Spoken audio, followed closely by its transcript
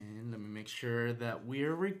make sure that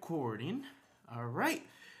we're recording. All right.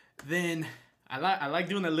 Then I like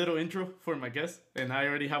doing a little intro for my guests, and I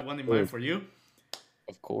already have one in mind Course, for you.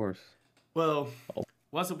 of course. Well, Oh,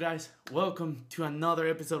 what's up, guys? Welcome to another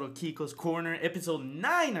episode of Kiko's Corner, episode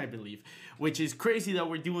 9, I believe, which is crazy that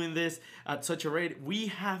we're doing this at such a rate. We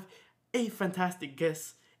have a fantastic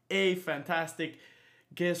guest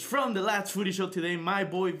from the Lads Footy Show today, my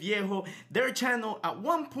boy VIEJO. Their channel, at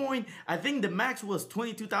one point, I think the max was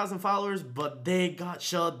 22,000 followers, but they got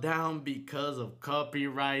shut down because of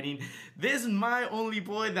copywriting. This is my only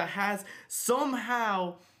boy that has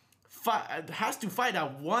somehow has to fight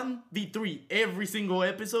a 1v3 every single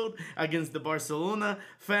episode against the Barcelona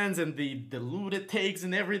fans and the deluded takes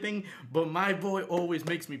and everything. But my boy always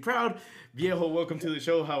makes me proud. VIEJO, welcome to the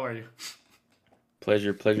show. How are you?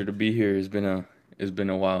 pleasure to be here. It's been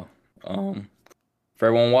a while. For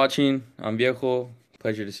everyone watching, I'm Viejo.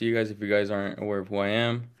 Pleasure to see you guys. If you guys aren't aware of who I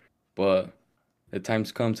am, but the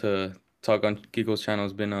time's come to talk on Kiko's channel.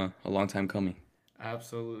 It's been a long time coming.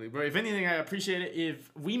 Absolutely, bro. If anything, I appreciate it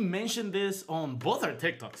if we mention this on both our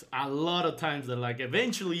TikToks a lot of times. That like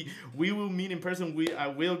eventually we will meet in person. I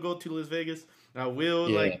will go to Las Vegas. I will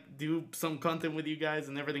Yeah, do some content with you guys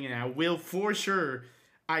and everything, and I will for sure.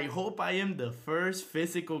 I hope I am the first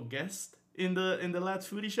physical guest in the Lads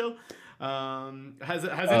Foodie Show. Has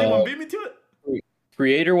anyone Uh, beat me to it?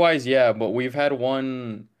 creator wise, yeah, but we've had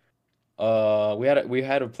one. We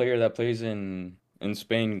had a player that plays in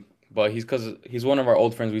Spain, but he's one of our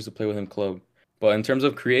old friends. We used to play with him club. But in terms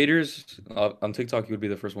of creators, on TikTok, he would be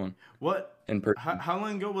the first one What? in person. How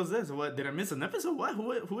long ago was this? What did I miss an episode? What?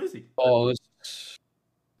 Who is he? Oh, it was,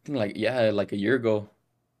 I think like a year ago.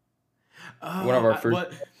 One of Oh, our first.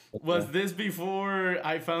 what was Yeah. this before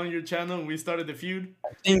I found your channel and we started the feud?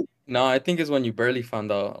 I think it's when you barely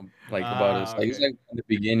found out like about us. Like it's Okay. like in the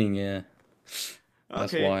beginning, yeah.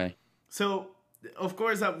 That's Okay. why. So, of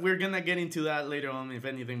course, we're gonna get into that later on, if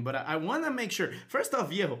anything. But I want to make sure. First off,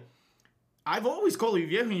 Viejo, I've always called you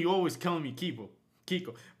Viejo, and you always call me Kiko.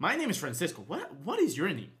 Kiko. My name is Francisco. What is your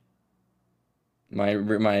name? My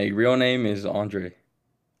real name is Andre.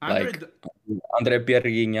 Andre. Like Andre Pierre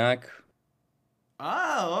Guignac.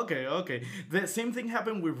 Oh, okay, okay. The same thing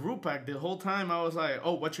happened with Rupak. The whole time I was like,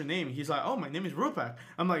 "Oh, what's your name?" He's like, "Oh, my name is Rupak."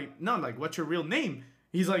 I'm like, "No, like, what's your real name?"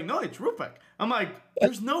 He's like, "No, it's Rupak." I'm like,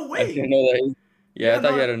 "There's no I didn't way." know that. Yeah, Yeah, I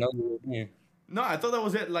thought you no, had another name. no, I thought that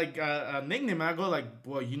was it, like a nickname. I go like,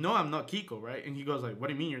 "Well, you know, I'm not Kiko, right?" And he goes like, "What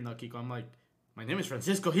do you mean you're not Kiko?" I'm like, "My name is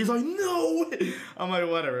Francisco." He's like, "No way." I'm like,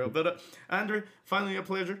 "Whatever." But Andrew, finally a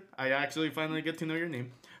pleasure. I actually finally get to know your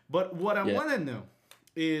name. But what I Yeah. want to know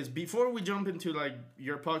is before we jump into like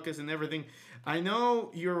your podcast and everything, I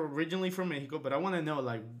know you're originally from Mexico, but I want to know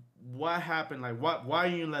like what happened, like why are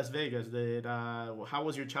you in Las Vegas? Did how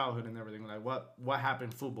was your childhood and everything? Like what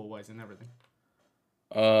happened football wise and everything?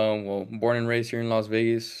 Well, born and raised here in Las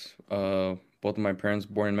Vegas. Both of my parents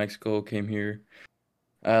born in Mexico, came here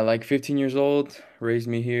like 15 years old, raised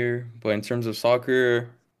me here. But in terms of soccer,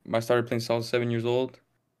 I started playing soccer 7 years old.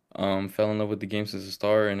 Fell in love with the game since the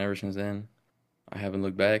start, and ever since then, I haven't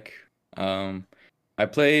looked back. Um, I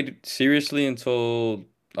played seriously until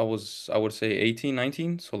I would say 18,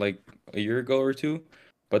 19, so like a year ago or two.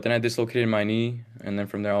 But then I dislocated my knee, and then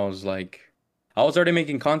from there I was like, I was already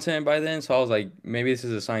making content by then, so I was like, maybe this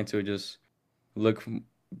is a sign to just look,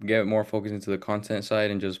 get more focused into the content side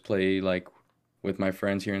and just play like with my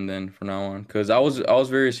friends here and then from now on. Because I was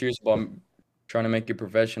very serious about trying to make it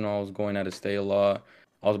professional. I was going out of state a lot.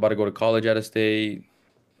 I was about to go to college out of state.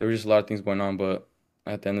 There were just a lot of things going on, but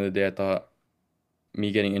at the end of the day, I thought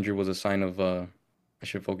me getting injured was a sign of I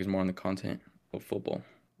should focus more on the content of football.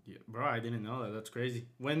 Yeah, bro, I didn't know that. That's crazy.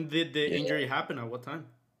 When did the Yeah. injury happen? At what time?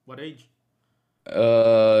 What age?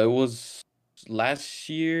 It was last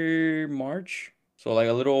year, March, so like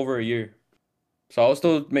a little over a year. So I was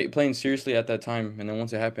still playing seriously at that time, and then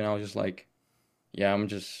once it happened, I was just like, yeah, I'm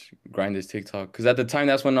just grind this TikTok. Because at the time,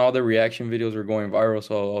 that's when all the reaction videos were going viral.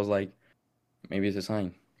 So I was like, maybe it's a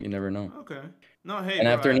sign. You never know. Okay. No, hey, And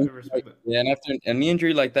bro, after I an injury respect like, that. yeah, and after an knee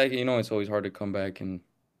injury like that, it's always hard to come back and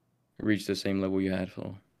reach the same level you had.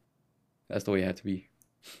 So that's the way it had to be.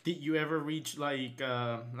 Did you ever reach like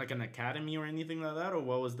an academy or anything like that, or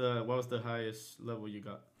what was the highest level you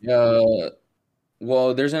got? Yeah.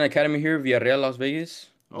 Well, there's an academy here, Villarreal, Las Vegas,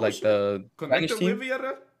 Oh like shit! the Spanish Connected with team.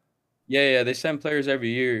 Villarreal? Yeah, they send players every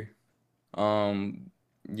year. Um,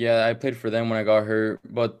 yeah, I played for them when I got hurt,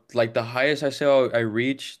 but like the highest I say I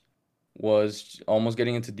reached was almost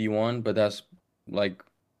getting into D1, but like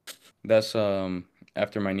that's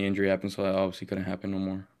after my knee injury happened, so that obviously couldn't happen no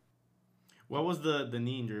more. What was the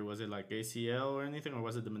knee injury? Was it like ACL or anything, or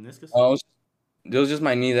was it the meniscus? Uh, it was, It was just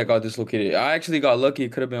my knee that got dislocated. I actually got lucky.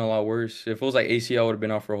 It could have been a lot worse. If it was like ACL, I would have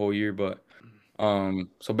been out for a whole year. But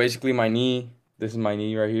so basically my knee, this is my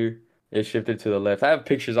knee right here. It shifted to the left. I have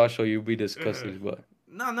pictures. I'll show you. You'll be Uh, disgusted, but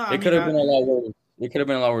no, no. I it could mean, have been a lot worse. It could have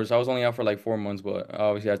been a lot worse. I was only out for like 4 months, but I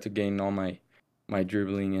obviously had to gain all my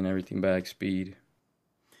dribbling and everything back, speed.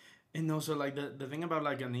 and also like the thing about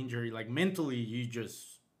like an injury, like mentally, you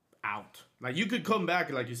just out. Like you could come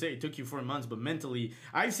back, like you say, it took you 4 months, but mentally,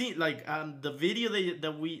 I've seen like the video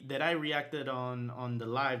that I reacted on the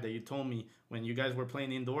live that you told me when you guys were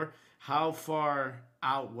playing indoor. How far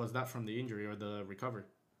out was that from the injury or the recovery?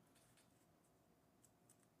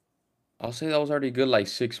 I'll say that was already good like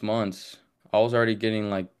 6 months. I was already getting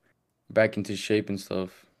like back into shape and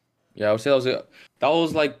stuff. Yeah, I would say that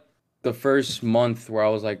was like the first month where I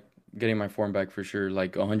was like getting my form back for sure,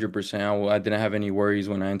 like 100%. I didn't have any worries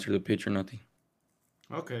when I entered the pitch or nothing.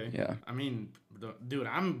 Okay. Yeah. I mean, dude,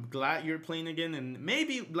 I'm glad you're playing again, and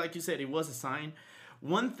maybe, like you said, it was a sign.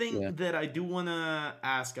 One thing Yeah. that I do wanna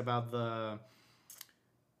ask about the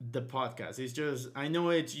podcast is just I know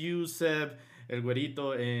it's you, Seb, El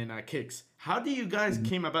Güerito, and Kicks. How do you guys Mhm.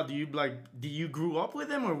 came about? Do you grew up with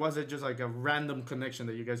them, or was it just like a random connection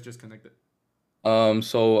that you guys just connected?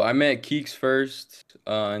 So I met Keeks first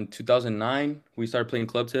in 2009. We started playing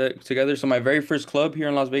club together. So my very first club here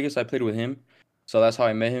in Las Vegas, I played with him. So that's how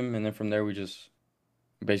I met him, and then from there we just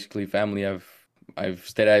basically family. I've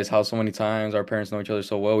stayed at his house so many times. Our parents know each other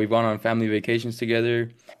so well. We've gone on family vacations together.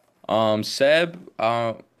 Seb,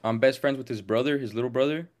 I'm best friends with his brother, his little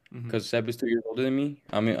brother, Mm-hmm. because Seb is 2 years older than me.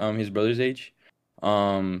 I'm his brother's age.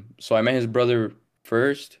 So I met his brother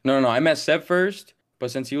first. No, no, no, I met Seb first,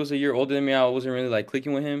 but since he was a year older than me, I wasn't really like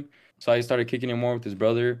clicking with him. So I started kicking it more with his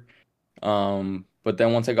brother. But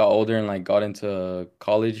then once I got older and like got into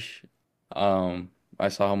college, um, I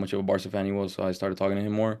saw how much of a Barca fan he was, so I started talking to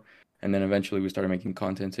him more. And then eventually we started making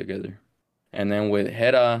content together. And then with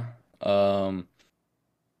Hera,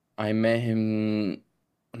 I met him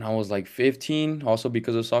when I was like 15, also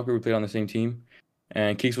because of soccer. We played on the same team.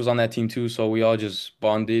 And Keeks was on that team too, so we all just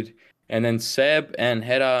bonded. And then Seb and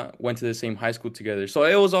Hera went to the same high school together. So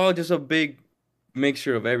it was all just a big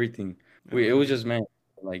mixture of everything. It was Okay. just meant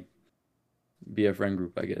like be a friend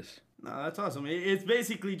group, I guess. No, that's awesome. It's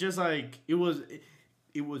basically just like it was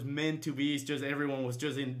meant to be. It's just everyone was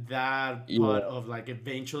just in that Yeah. part of like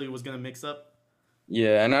eventually it was gonna mix up.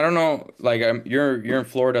 Yeah, and I don't know, like you're in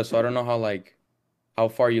Florida, so I don't know how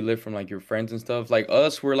far you live from like your friends and stuff. Like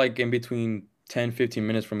us, we're like in between 10-15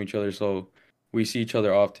 minutes from each other, so we see each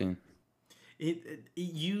other often. It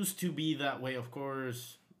used to be that way, of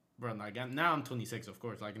course, bro. Like now I'm 26, of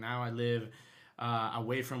course. Like now I live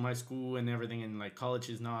away from my school and everything, and like college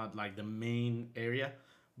is not like the main area.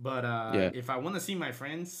 But Yeah. if I want to see my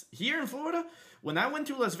friends here in Florida, when I went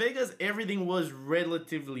to Las Vegas, everything was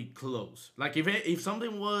relatively close. Like if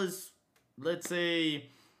something was, let's say,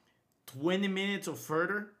 20 minutes or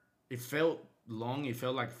further, it felt long. It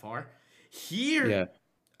felt like far. Here, Yeah.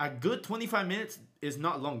 a good 25 minutes is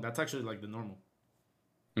not long. That's actually like the normal.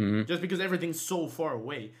 Hmm. Just because everything's so far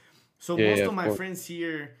away. So Yeah, most yeah, of of my course. friends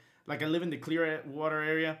here, like I live in the Clearwater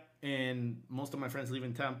area, and most of my friends live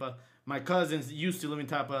in Tampa. My cousins used to live in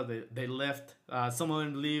Tampa. They left. Some of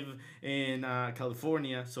them live in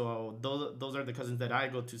California. So those are the cousins that I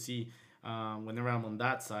go to see whenever I'm on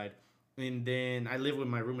that side. And then I live with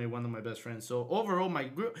my roommate, one of my best friends. So overall, my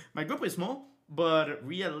group is small, but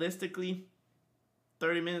realistically,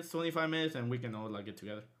 30 minutes, 25 minutes, and we can all like get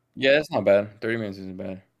together. Yeah, that's not bad. 30 minutes isn't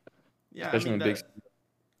bad, Yeah, I especially mean in a the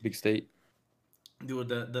big state. dude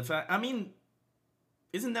the fact. I mean,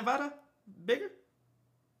 isn't Nevada bigger?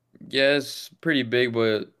 Yeah, it's pretty big,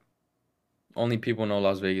 but only people know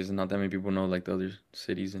Las Vegas, and not that many people know like the other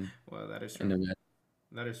cities Well, that is in true. Nevada.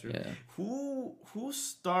 That is true. Yeah. Who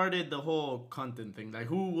started the whole content thing? Like,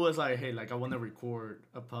 who was like, hey, like I want to record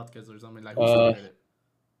a podcast or something? Like, who Uh, started it?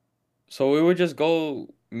 so we would just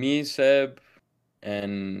go, me, Seb,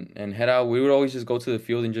 and head out. We would always just go to the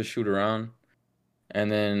field and just shoot around.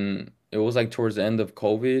 And then it was like towards the end of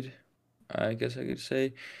COVID, I guess I could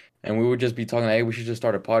say. And we would just be talking, like, hey, we should just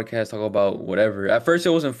start a podcast, talk about whatever. At first, it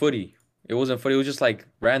wasn't footy. It wasn't footy. It was just like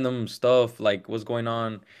random stuff, like what's going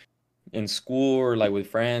on in school or like with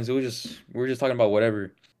friends. We were just talking about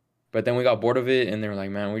whatever. But then we got bored of it, and they were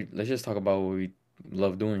like, man, let's just talk about what we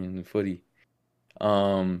love doing in the footy.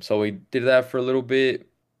 So we did that for a little bit,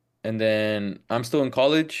 and then I'm still in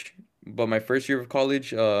college. But my first year of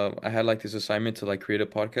college, I had like this assignment to like create a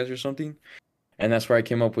podcast or something. And that's where I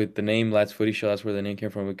came up with the name Lads Footy Show. That's where the name came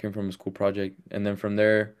from. It came from a school project. And then from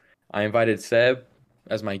there, I invited Seb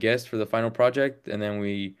as my guest for the final project. And then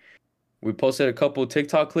we posted a couple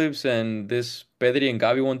TikTok clips, and this Pedri and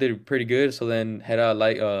Gavi one did pretty good. So then Hera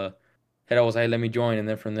was like, let me join, and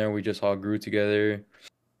then from there we just all grew together,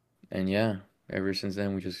 and yeah, ever since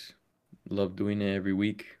then we just love doing it every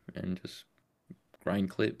week and just grind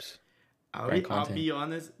clips, grind I'll content. be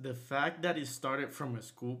honest. The fact that it started from a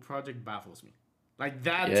school project baffles me. Like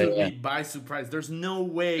that Yeah, took yeah, me by surprise. There's no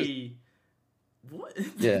way. What?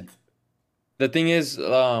 yeah. The thing is,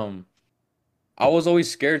 I was always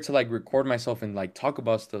scared to like record myself and like talk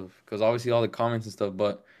about stuff because obviously all the comments and stuff.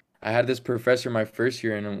 But I had this professor my first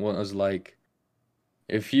year, and it was like,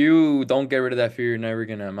 if you don't get rid of that fear, you're never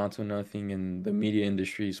gonna amount to nothing in the media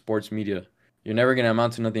industry, sports media. You're never gonna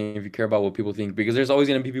amount to nothing if you care about what people think, because there's always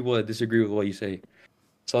gonna be people that disagree with what you say.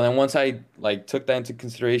 So then once I like took that into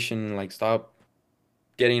consideration, like stopped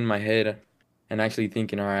getting in my head and actually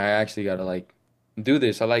thinking, all right, I actually gotta like do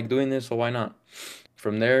this. I like doing this, so why not?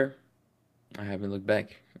 From there, I haven't looked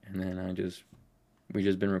back, and then we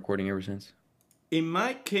just been recording ever since. In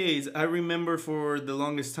my case, I remember for the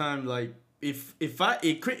longest time, like if I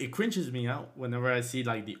it cringes me out whenever I see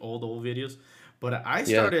like the old videos. But I Yeah,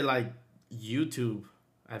 started like YouTube,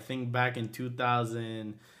 I think back in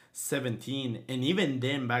 2017, and even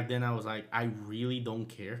then, back then I was like, I really don't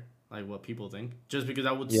care like what people think, just because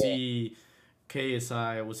I would yeah, see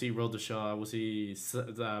KSI, I would see Road to Shaw, I would see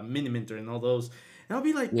Mini Minter and all those, and I'll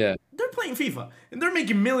be like, yeah, they're playing FIFA and they're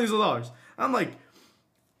making millions of dollars. I'm like,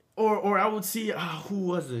 or I would see who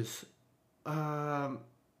was this, um,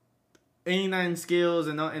 89 skills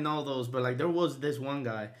and all those, but like there was this one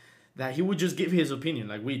guy that he would just give his opinion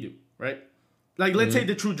like we do, right? Like let's say hmm,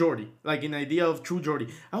 the True Jordy, like an idea of True Jordy.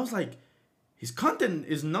 I was like, his content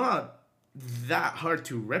is not that hard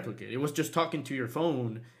to replicate. It was just talking to your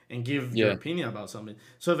phone and give your yeah, opinion about something.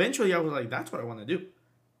 So eventually I was like, that's what I want to do.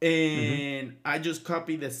 hmm, And I just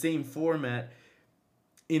copied the same format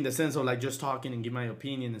in the sense of like just talking and give my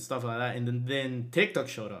opinion and stuff like that. And then TikTok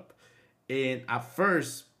showed up. And at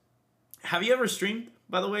first, have you ever streamed,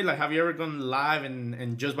 by the way? Like, have you ever gone live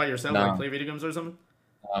and just by yourself, like nah, play video games or something?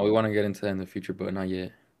 we want to get into that in the future, but not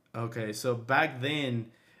yet. Okay, so back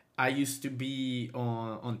then, I used to be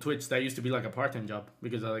on Twitch. That used to be like a part time job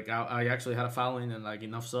because I actually had a following and like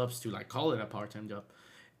enough subs to like call it a part time job.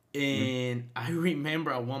 Hmm. And I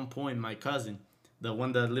remember at one point my cousin, the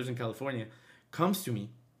one that lives in California, comes to me.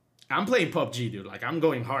 I'm playing PUBG, dude. Like I'm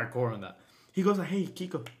going hardcore on that. He goes like, "Hey,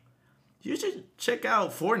 Kiko, you should check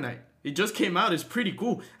out Fortnite. It just came out. It's pretty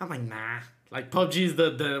cool." I'm like, nah. Like PUBG is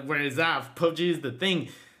the where it's at. PUBG is the thing.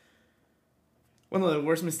 One of the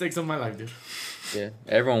worst mistakes of my life, dude. Yeah,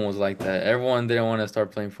 everyone was like that. Everyone didn't want to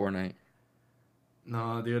start playing Fortnite.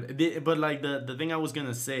 No, dude. But like the thing I was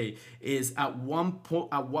gonna say is at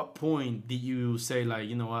what point did you say like,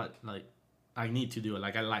 you know what, like I need to do it.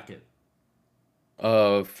 Like I like it.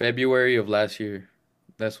 February of last year.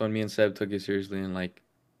 That's when me and Seb took it seriously, and like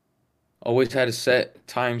always had to set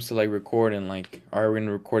times to like record, and like, all right, we're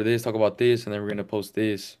gonna record this, talk about this, and then we're gonna post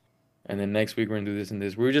this, and then next week we're gonna do this and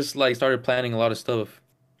this. We were just like started planning a lot of stuff,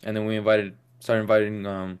 and then started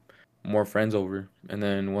inviting more friends over, and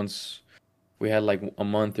then once we had like a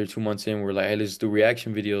month or 2 months in, we're like, hey, let's do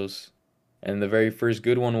reaction videos, and the very first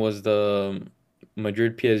good one was the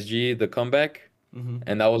Madrid PSG, the comeback, Mm-hmm.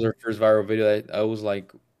 and that was our first viral video. That was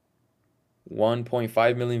like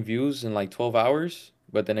 1.5 million views in like 12 hours,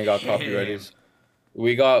 but then it got copyrighted.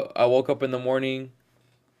 Damn. I woke up in the morning.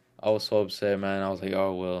 I was so upset, man. I was like,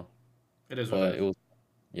 oh, well. It is what it But is. it was,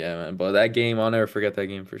 yeah, man. But that game, I'll never forget that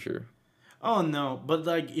game for sure. Oh no, but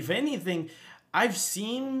like if anything, I've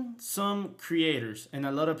seen some creators and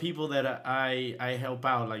a lot of people that I help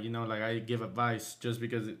out, like like I give advice just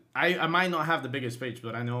because I might not have the biggest page,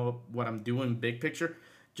 but I know what I'm doing big picture,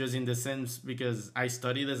 just in the sense because I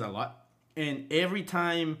study this a lot, and every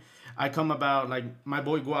time I come about like my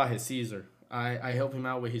boy Guaje Caesar, I help him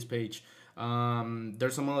out with his page.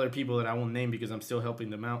 There's some other people that I won't name because I'm still helping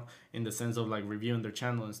them out in the sense of like reviewing their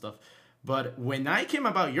channel and stuff. But when I came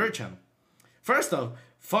about your channel, first off,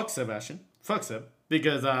 fuck Sebastian. Fuck Seb.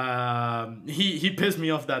 Because he pissed me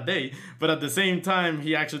off that day. But at the same time,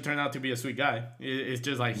 he actually turned out to be a sweet guy. It's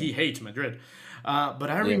just like he hates Madrid. But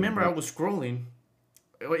I Yeah, remember I was scrolling.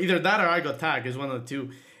 Either that or I got tagged. Is one of the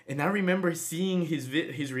two. And I remember seeing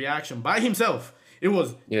his reaction by himself. It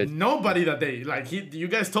was yeah, nobody that day. Like you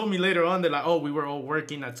guys told me later on that like, oh, we were all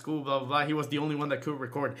working at school, blah blah blah. He was the only one that could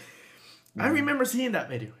record. I mhm. remember seeing that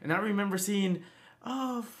video, and I remember seeing,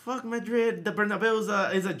 oh fuck Madrid, the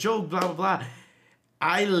Bernabeu is a joke, blah blah blah.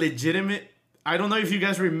 I don't know if you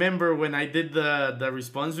guys remember when I did the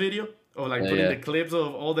response video of like Yeah, putting yeah, the clips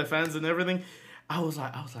of all the fans and everything. I was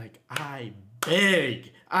like, I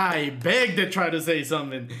I begged to try to say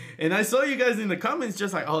something. And I saw you guys in the comments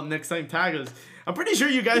just like, oh, next time tag us. I'm pretty sure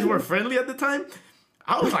you guys were friendly at the time.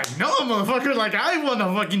 I was like, no, motherfucker, like, I want to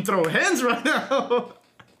fucking throw hands right now.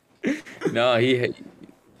 No,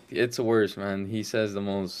 it's worse, man. He says the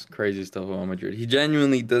most crazy stuff about Madrid. He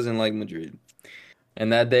genuinely doesn't like Madrid.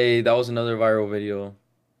 And that day, that was another viral video.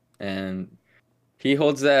 And he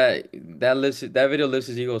holds that video lifts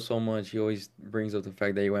his ego so much. He always brings up the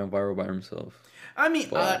fact that he went viral by himself. I mean,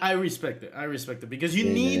 I respect it. I respect it because you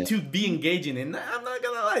need to be engaging. And I'm not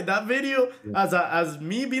gonna lie, that video, as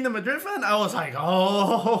me being a Madrid fan, I was like,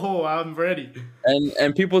 oh, I'm ready.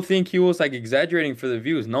 And people think he was like exaggerating for the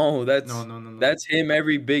views. No, No. that's him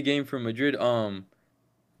every big game for Madrid.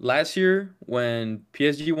 Last year when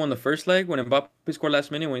PSG won the first leg, when Mbappe scored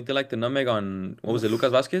last minute, when he did like the nutmeg on what was it,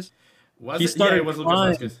 Lucas Vazquez? It was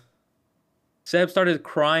Lucas Vazquez. Seb started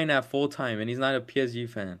crying at full time, and he's not a PSG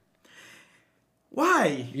fan.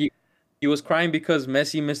 Why? He was crying because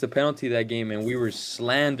Messi missed a penalty that game, and we were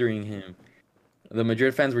slandering him. The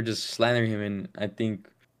Madrid fans were just slandering him, and I think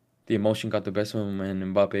the emotion got the best of him, and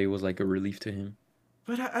Mbappe was like a relief to him.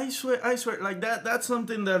 But I swear, like that's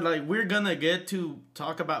something that like we're gonna get to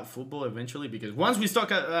talk about football eventually, because once we start,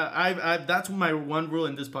 that's my one rule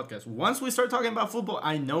in this podcast. Once we start talking about football,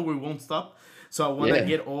 I know we won't stop. So I want to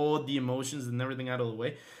get all the emotions and everything out of the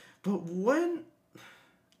way. But when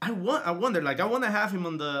I wonder, like I want to have him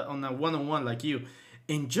on a one-on-one like you,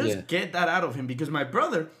 and just get that out of him, because my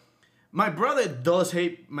brother does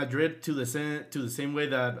hate Madrid to the same way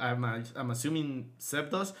that I'm assuming Seb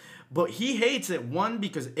does, but he hates it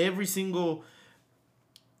because every single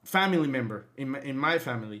family member in my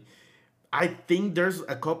family, I think there's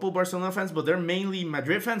a couple Barcelona fans, but they're mainly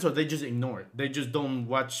Madrid fans, or they just ignore it. They just don't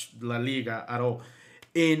watch La Liga at all.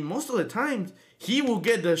 And most of the times, he will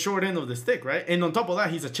get the short end of the stick, right? And on top of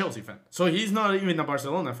that, he's a Chelsea fan. So he's not even a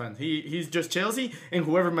Barcelona fan. He's just Chelsea and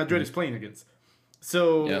whoever Madrid is playing against.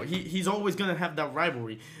 So he's always going to have that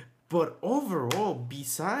rivalry. But overall,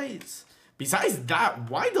 besides that,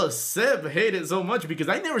 why does Seb hate it so much? Because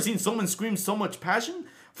I've never seen someone scream so much passion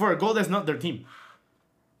for a goal that's not their team.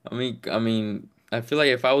 I mean, I feel like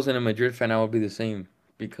if I wasn't a Madrid fan, I would be the same.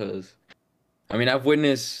 Because, I mean, I've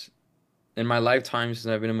witnessed in my lifetime since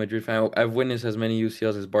I've been a Madrid fan, I've witnessed as many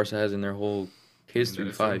UCLs as Barca has in their whole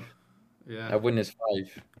history. 5. Yeah. I've witnessed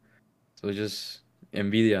 5. So it's just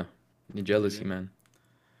envidia and jealousy, man.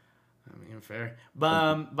 I mean, fair.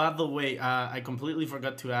 But by the way, I completely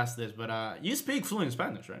forgot to ask this, but you speak fluent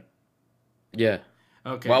Spanish, right? Yeah.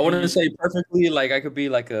 Okay. Well, I wouldn't say perfectly. Like I could be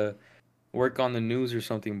like a work on the news or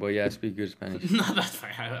something, but yeah, I speak good Spanish. No, that's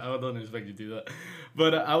fine. I don't expect you to do that.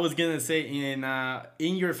 But I was gonna say,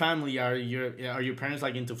 in your family, are your parents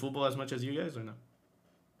like into football as much as you guys, or no?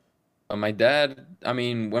 My dad, I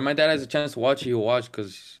mean, when my dad has a chance to watch, he'll watch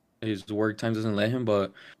because his work time doesn't let him.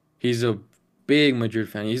 But he's a big Madrid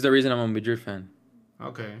fan. He's the reason I'm a Madrid fan.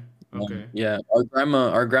 Okay. Yeah,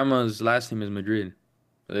 our grandma's last name is Madrid.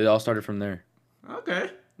 It all started from there. Okay.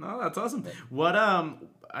 No, that's awesome. What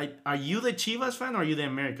are you the Chivas fan or are you the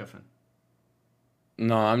America fan?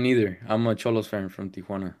 No, I'm neither. I'm a Cholos fan from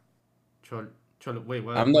Tijuana. Cholo. Wait,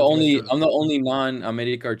 what? I'm the only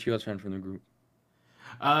non-America or Chivas fan from the group.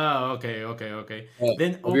 Oh, okay.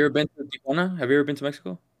 Then have you ever been to Tijuana? Have you ever been to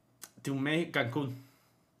Mexico? To Cancun.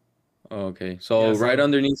 Oh, okay. So right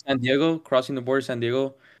underneath San Diego, crossing the border, San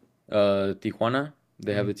Diego, Tijuana,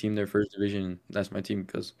 they have a team there, first division. That's my team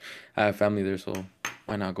because I have family there, so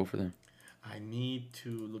why not go for them? I need to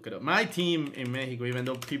look it up. My team in Mexico, even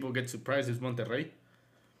though people get surprised, is Monterrey.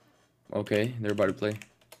 Okay, they're about to play.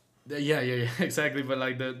 Yeah, exactly. But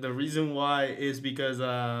like the reason why is because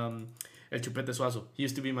El Chupete Suazo. He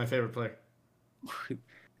used to be my favorite player.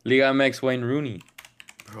 Liga MX Wayne Rooney.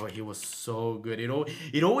 Bro, he was so good.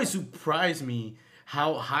 It always surprised me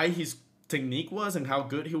how high his technique was and how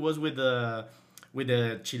good he was with the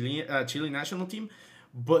Chile national team.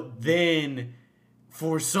 But then,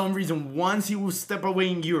 for some reason, once he would step away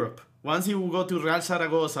in Europe, once he would go to Real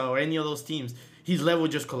Zaragoza or any of those teams, his level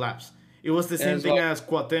just collapsed. It was the same thing as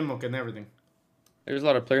Cuauhtemoc and everything. There's a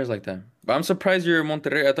lot of players like that. But I'm surprised you're a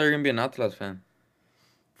Monterrey. I thought you were going to be an Atlas fan.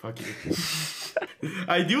 Fuck you.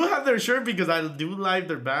 I do have their shirt because I do like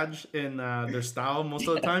their badge and their style most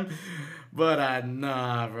of the time. But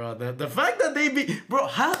nah, bro. The fact that they beat... Bro,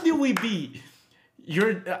 how did we beat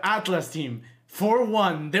your Atlas team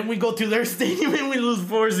 4-1? Then we go to their stadium and we lose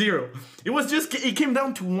 4-0. It came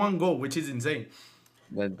down to one goal, which is insane.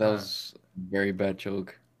 That was a very bad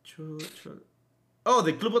choke. Oh,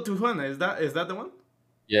 the Club of Tijuana. Is that the one?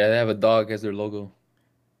 Yeah, they have a dog as their logo.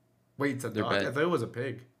 Wait, it's a dog? I thought it was a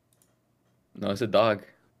pig. No, it's a dog.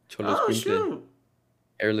 Oh, shoot.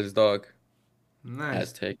 hairless dog, Nice.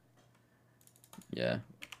 Aztec. Yeah.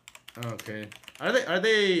 Okay. Are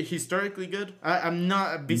they historically good? I'm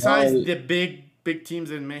not. Besides No, the big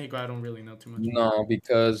teams in Mexico, I don't really know too much. no,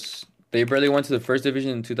 because they barely went to the first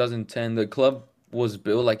division in 2010. The club was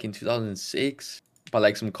built like in 2006 by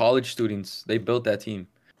like some college students. They built that team.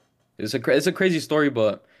 It's a crazy story,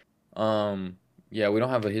 but um, yeah, we don't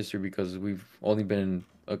have a history because we've only been in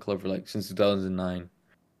a club for like since 2009.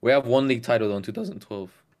 We have one league title though in 2012.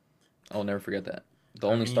 I'll never forget that. The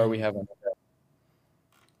I only star we mean, have on.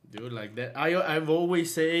 dude, like that. I've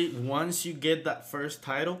always say once you get that first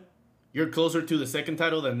title, you're closer to the second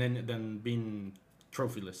title than being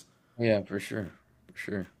trophyless. Yeah, for sure, for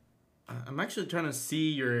sure. I'm actually trying to see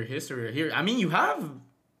your history here. I mean, you have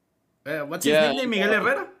what's his Yeah, nickname? Miguel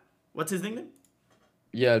Herrera. What's his nickname?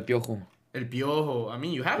 yeah, El Piojo. El Piojo. I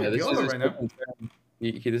mean, you have Yeah, El this is Piojo his right now. second term.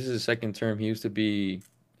 This is his second term. He used to be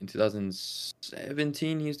in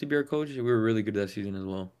 2017. He used to be our coach. We were really good that season as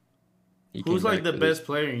well. He Who's came like back the for this. best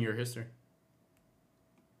player in your history?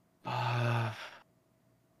 Ah,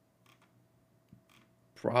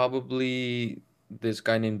 probably this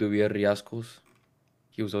guy named Duvier Riascos.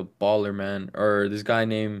 He was a baller, man. Or this guy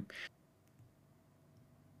named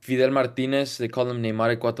Fidel Martinez. They call him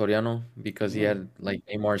Neymar Ecuatoriano because he Ooh. had like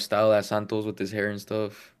Neymar style at Santos with his hair and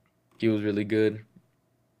stuff. He was really good.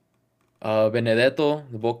 Benedetto,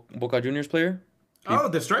 the Boca Juniors player. He Oh,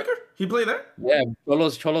 the striker. He played there. Yeah,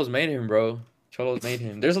 Cholos made him, bro. Cholos made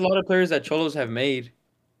him. There's a lot of players that Cholos have made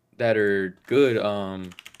that are good.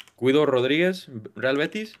 Guido Rodriguez, Real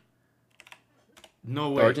Betis, No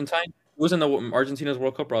the way. Argentine. He was in the Argentina's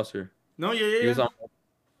World Cup roster. No, yeah, yeah, He yeah. was on.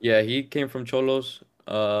 Yeah, he came from Cholos.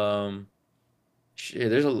 Shit,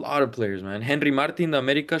 there's a lot of players, man. Henry Martin, the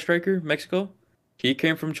America striker, Mexico. He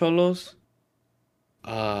came from Cholos.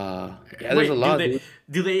 Yeah, there's a Wait, lot, dude.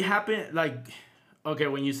 do they happen like? Okay,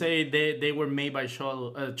 when you say they were made by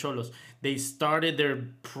Cholos, they started their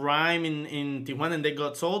prime in Tijuana and they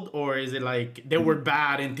got sold, or is it like they were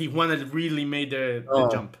bad and Tijuana really made the No,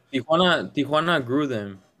 jump? Tijuana grew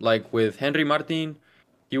them. Like with Henry Martin,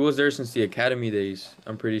 he was there since the academy days,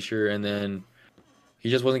 I'm pretty sure. And then he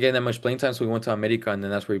just wasn't getting that much playing time, so he went to America, and then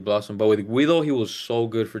that's where he blossomed. But with Guido, he was so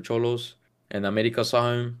good for Cholos, and America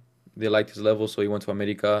saw him. They liked his level, so he went to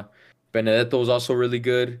America. Benedetto was also really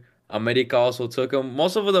good. America also took him.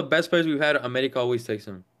 Most of the best players we've had, America always takes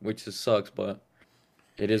him, which just sucks, but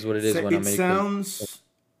it is what it So is when it America. sounds,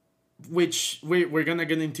 which we're gonna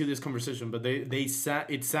get into this conversation, but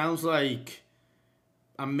it sounds like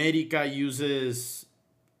America uses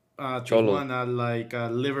Cholos. Tijuana like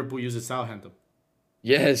Liverpool uses Southampton.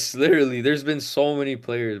 Yes, literally. There's been so many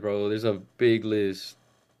players, bro. There's a big list.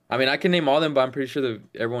 I mean, I can name all of them, but I'm pretty sure that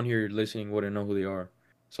everyone here listening wouldn't know who they are,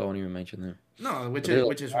 so I won't even mention them. No, But there's a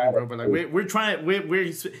which is fine, lot of bro. But like players. we're trying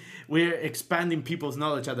we're expanding people's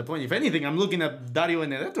knowledge at the point. If anything, I'm looking at Dario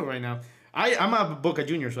Benedetto right now. I'm a Boca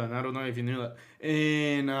Juniors fan. I don't know if you knew that.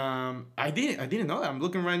 And I didn't know that. I'm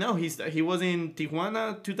looking right now. He was in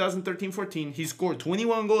Tijuana 2013-14. He scored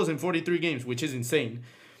 21 goals in 43 games, which is insane.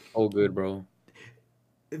 Oh, good, bro.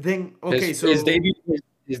 Then okay, His so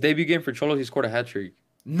debut game for Cholos, he scored a hat trick.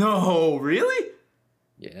 no, really?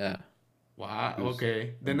 Yeah, Wow. he was.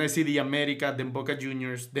 Okay. Then I see the America, then Boca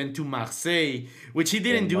Juniors, then to Marseille, which he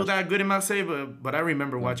didn't And do Mark, that good in Marseille, but I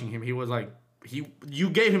remember watching him. He was like you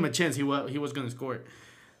gave him a chance. He was gonna score it.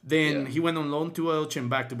 Then yeah. he went on loan to Elche and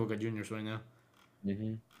back to Boca Juniors right now.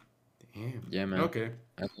 Hmm. Damn. Yeah, man. Okay.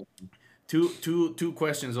 I- Two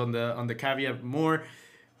questions on the caveat. More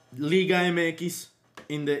Liga MX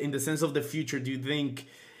in the sense of the future. Do you think?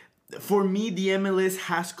 For me, the MLS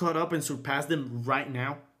has caught up and surpassed them right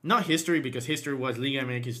now. Not history, because history was Liga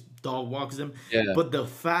MX dog walks them, Yeah, but the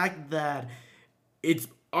fact that it's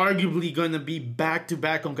arguably going to be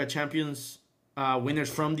back-to-back Conca Champions winners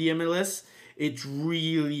from the MLS, it's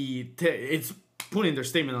really it's putting their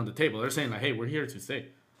statement on the table. They're saying like, "Hey, we're here to stay."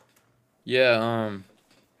 yeah.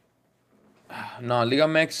 No, Liga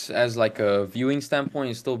MX as like a viewing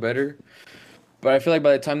standpoint is still better, but I feel like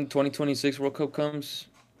by the time the 2026 World Cup comes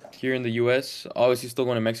here in the U.S., obviously still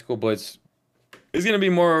going to Mexico, but it's gonna be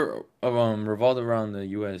more of revolved around the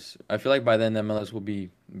U.S. I feel like by then MLS will be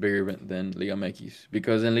bigger than Liga MX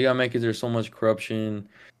because in Liga MX there's so much corruption.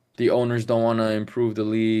 The owners don't want to improve the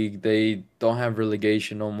league. They don't have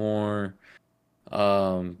relegation no more.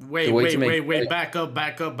 The Wait, way to wait, make wait, wait! Back up,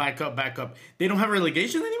 back up, back up, back up. They don't have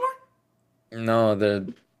relegation anymore. no,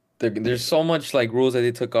 there's so much like rules that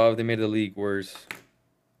they took off. They made the league worse.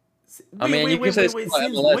 I Wait, mean, wait, you can wait, say wait, it's wait. about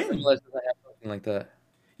Since MLS. when? MLS doesn't have something like that.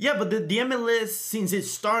 Yeah, but the MLS, since it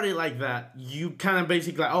started like that, you kind of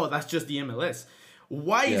basically like, oh, that's just the MLS.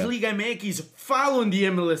 Why is Yeah. Liga MX following the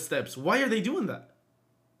MLS steps? Why are they doing that?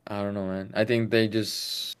 I don't know, man. I think they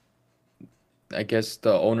just, I guess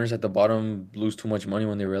the owners at the bottom lose too much money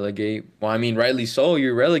when they relegate. Well, I mean, rightly so.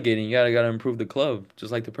 You're relegating. You gotta improve the club,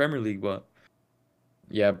 just like the Premier League. But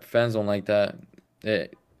yeah, fans don't like that.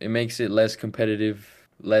 It makes it less competitive,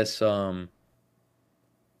 less what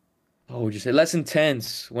would you say, less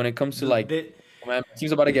intense when it comes to The, like, the, oh, man,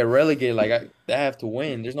 teams about to get relegated. Like they have to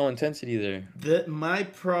win. There's no intensity there. my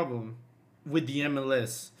problem with the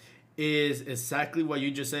MLS is exactly what you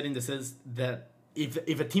just said, in the sense that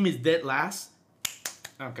if a team is dead last,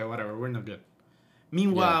 okay, whatever, we're not good. Yeah,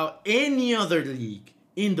 Meanwhile, any other league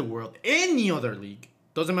in the world, any other league,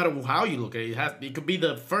 doesn't matter how you look at it. It could be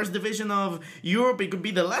the first division of Europe. It could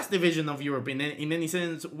be the last division of Europe in any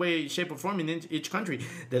sense, way, shape, or form in each country.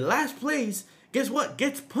 The last place, guess what?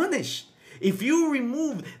 Gets punished. If you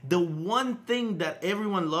remove the one thing that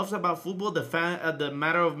everyone loves about football, the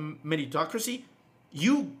matter of meritocracy,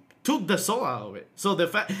 you took the soul out of it. So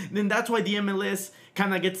then that's why the MLS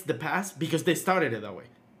kind of gets the pass, because they started it that way.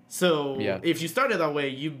 So yeah. if you started that way,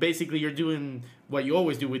 you're doing what you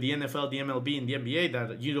always do with the NFL, the MLB, and the NBA.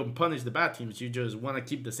 That you don't punish the bad teams. You just want to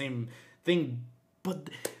keep the same thing. But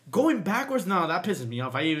going backwards, no, that pisses me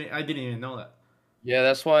off. I didn't even know that. Yeah,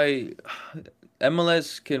 that's why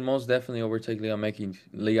MLS can most definitely overtake Liga MX.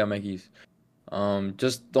 Liga MX.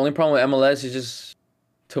 Just the only problem with MLS is just,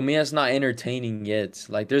 to me, it's not entertaining yet.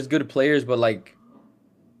 Like there's good players, but like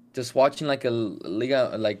just watching like a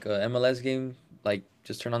Liga, like a MLS game, like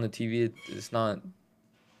just turn on the TV, it's not,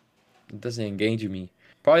 it doesn't engage me.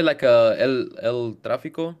 Probably like El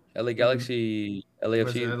Tráfico, LA Mm-hmm. Galaxy, Was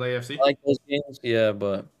it LAFC. LAFC? I like those games, yeah,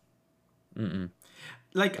 but mm-mm.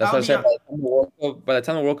 Like That's why I said by the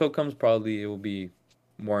time the World Cup comes, probably it will be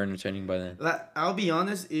more entertaining by then. I'll be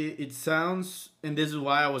honest. It sounds, and this is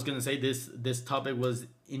why I was gonna say this topic was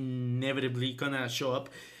inevitably gonna show up.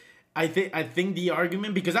 I think the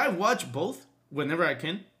argument, because I watch both whenever I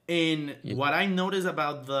can, and Yeah, what I notice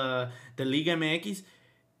about the Liga MX,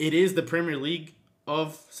 it is the Premier League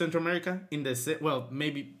of Central America, well,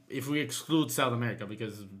 maybe if we exclude South America,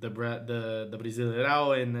 because the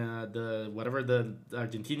Brasileirao and the whatever the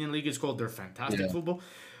Argentinian league is called, they're fantastic yeah, football.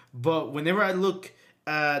 But whenever I look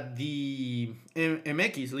at the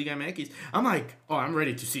MX, Liga MX, I'm like, oh, I'm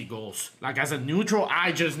ready to see goals. Like, as a neutral,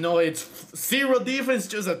 I just know it's zero defense,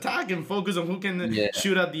 just attack and focus on who can yeah,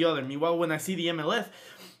 shoot at the other. Meanwhile, when I see the MLS,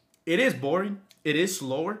 it is boring, it is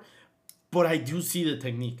slower, but I do see the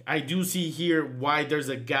technique. I do see here why there's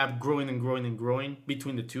a gap growing and growing and growing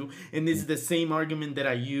between the two. And this is the same argument that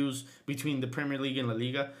I use between the Premier League and La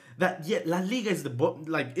Liga. That, yeah, La Liga is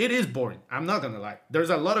like, it is boring. I'm not gonna lie. There's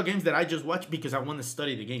a lot of games that I just watch because I want to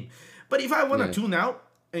study the game. But if I want to yeah, tune out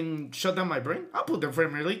and shut down my brain, I'll put the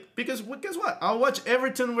Premier League, because guess what? I'll watch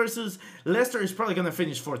Everton versus Leicester is probably gonna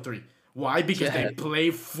finish 4-3. Why? Because they yeah. play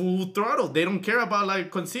full throttle. They don't care about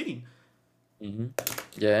like conceding. hmm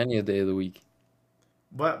Yeah, any day of the week.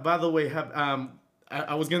 But by the way,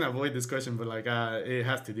 I was gonna avoid this question, but like it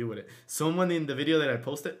has to do with it. Someone in the video that I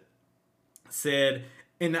posted said,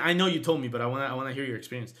 and I know you told me, but I wanna hear your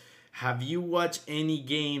experience. Have you watched any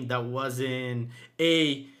game that wasn't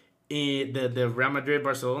the Real Madrid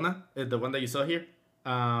Barcelona, the one that you saw here?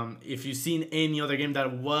 If you've seen any other game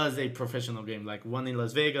that was a professional game, like one in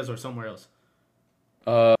Las Vegas or somewhere else.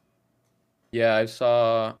 Uh, yeah, I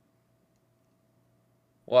saw.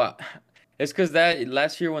 Well, it's because that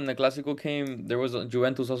last year when the Clásico came, there was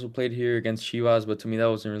Juventus also played here against Chivas, but to me that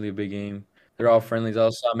wasn't really a big game. They're all Okay. friendlies. I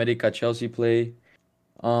also saw America Chelsea play.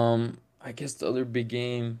 I guess the other big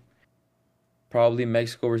game, probably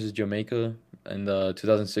Mexico versus Jamaica in the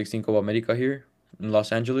 2016 Copa America here in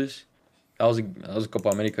Los Angeles. That was a Copa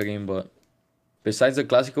America game, but besides the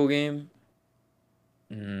Clásico game,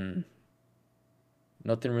 mm,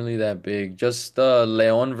 nothing really that big. Just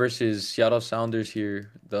Leon versus Seattle Sounders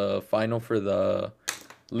here, the final for the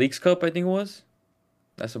Leagues Cup, I think it was.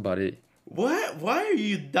 That's about it. What? Why are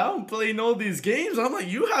you downplaying all these games? I'm like,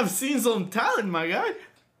 you have seen some talent, my guy.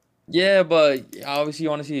 Yeah, but obviously you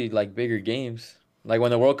want to see like bigger games. Like when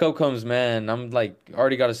the World Cup comes, man, I'm like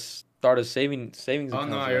already got to start a savings Oh no,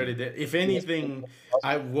 account. I So like, already did. If yes, anything,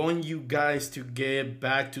 I want you guys to get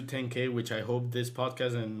back to 10K, which I hope this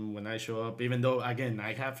podcast and when I show up, even though again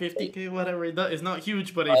I have 50K, whatever it's not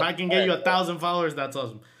huge, but if I can get you 1,000 followers, that's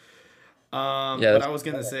awesome. yeah, But I was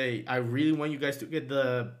gonna say, I really want you guys to get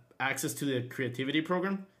the access to the creativity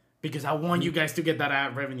program, because I want you guys to get that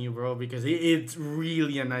ad revenue, bro. Because it's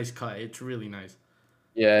really a nice cut. It's really nice.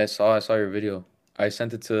 yeah. I saw your video. I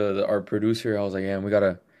sent it to our producer. I was like, yeah, we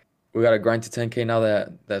gotta grind to 10K now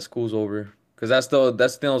that school's over. Because that's the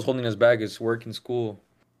thing that was holding us back is work in school,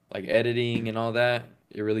 like editing and all that.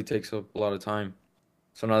 It really takes up a lot of time.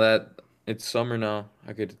 So now that it's summer now,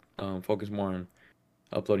 I could focus more on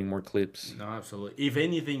uploading more clips. No, absolutely. If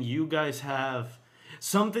anything, you guys have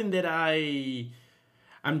something that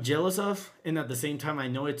I'm jealous of, and at the same time, I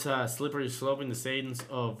know it's a slippery slope in the sense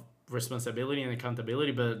of responsibility and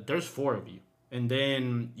accountability. But there's four of you, and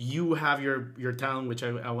then you have your talent, which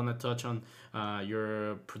I want to touch on,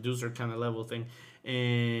 your producer kind of level thing,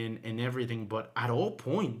 and everything. But at all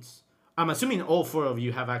points, I'm assuming all four of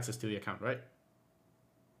you have access to the account, right?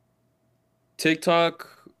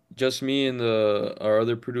 TikTok, just me and the our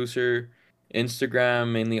other producer.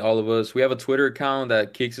 Instagram, mainly all of us. We have a Twitter account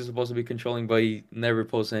that Kix is supposed to be controlling, but he never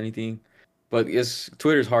posts anything. But it's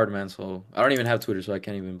Twitter's hard, man. So I don't even have Twitter, so I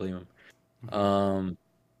can't even blame him.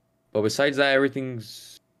 But besides that,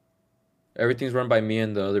 everything's run by me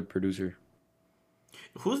and the other producer.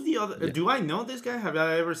 Who's the other? Yeah. Do I know this guy? Have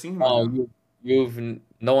I ever seen him or Oh, no?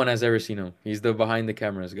 no one has ever seen him. He's the behind the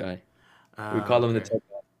cameras guy. We call him the Okay. tech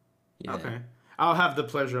guy. Yeah. Okay. I'll have the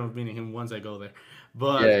pleasure of meeting him once I go there.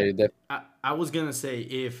 But Yeah, I was gonna say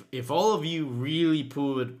if all of you really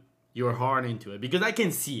put your heart into it, because I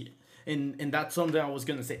can see it. And that's something I was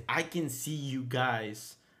gonna say. I can see you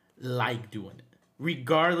guys like doing it.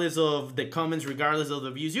 Regardless of the comments, regardless of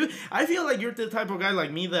the views. I feel like you're the type of guy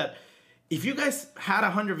like me that if you guys had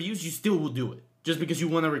 100 views, you still will do it. Just because you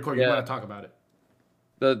want to record, you yeah. want to talk about it.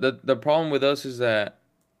 The problem with us is that,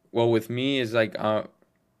 well, with me is like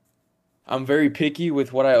I'm very picky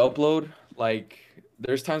with what I upload. Like,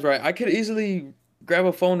 there's times where I could easily grab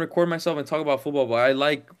a phone, record myself, and talk about football, but I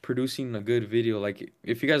like producing a good video. Like,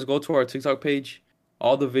 if you guys go to our TikTok page,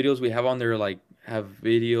 all the videos we have on there, like, have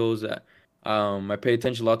videos that I pay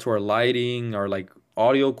attention a lot to our lighting, our, like,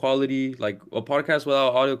 audio quality. Like, a podcast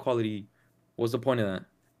without audio quality, what's the point of that?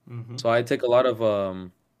 Mm-hmm. So I take a lot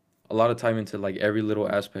of time into, like, every little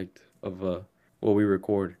aspect of what we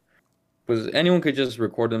record. Because anyone could just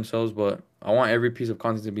record themselves, but I want every piece of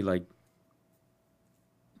content to be like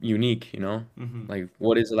unique, you know? Mm-hmm. Like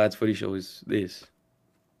what is the Lads Footy Show is this.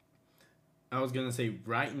 I was gonna say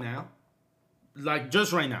right now, like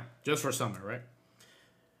just right now, just for summer, right?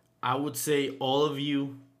 I would say all of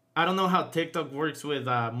you. I don't know how TikTok works with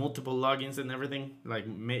multiple logins and everything. Like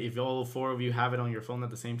if all four of you have it on your phone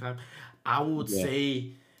at the same time, I would Yeah.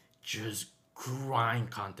 say just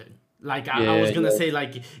grind content. Like I Yeah, was gonna yeah. say,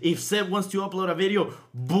 like if Seb wants to upload a video,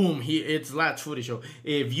 boom, it's Latch Footy Show.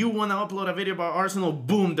 If you wanna upload a video about Arsenal,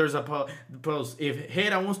 boom, there's a post. If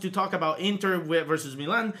Hera wants to talk about Inter versus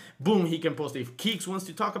Milan, boom, he can post. If Keeks wants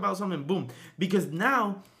to talk about something, boom. Because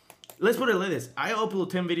now, let's put it like this: I upload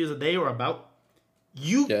 10 videos a day or about.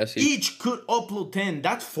 You Yeah, I see. each could upload 10.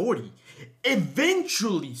 That's 40.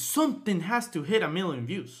 Eventually, something has to hit 1 million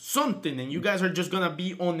views. Something, and you guys are just gonna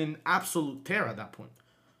be on an absolute tear at that point.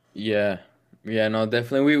 Yeah. Yeah, no,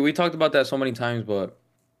 definitely. We talked about that so many times, but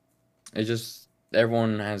it's just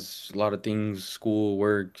everyone has a lot of things, school,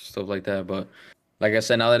 work, stuff like that. But like I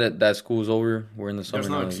said, now that school's over, we're in the summer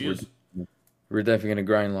There's no now. excuse. We're definitely gonna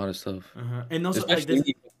grind a lot of stuff. And also, like this.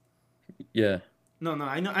 Especially, yeah. No,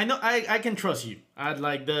 I know. I can trust you. I'd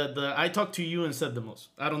like I talked to you and said the most.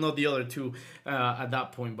 I don't know the other two at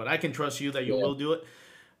that point, but I can trust you that you Yeah. will do it.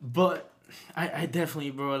 But I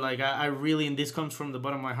definitely, bro. Like I really, and this comes from the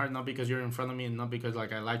bottom of my heart, not because you're in front of me, and not because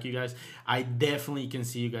like I like you guys. I definitely can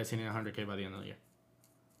see you guys hitting 100K by the end of the year.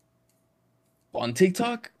 On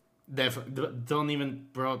TikTok? Definitely, don't even,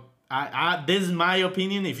 bro. This is my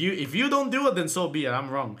opinion. If you don't do it, then so be it. I'm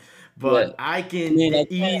wrong, Yeah. but I I can mean, I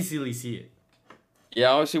can't. easily see it.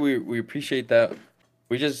 Yeah, obviously we appreciate that.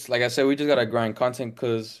 We just like I said, we just gotta grind content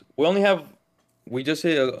because we just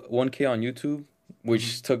hit a 1K on YouTube,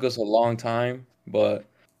 which took us a long time. But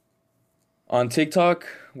on TikTok,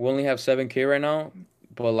 we only have 7K right now.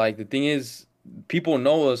 But like the thing is, people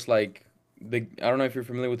know us. Like I don't know if you're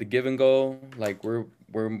familiar with the Give and Go. Like we're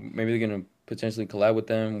maybe gonna potentially collab with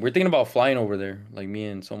them. We're thinking about flying over there, like me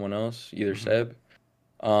and someone else, either Seb.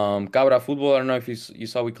 Cabra Football. I don't know if you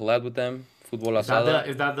saw we collabed with them. Football Asada.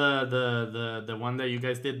 Is that the one that you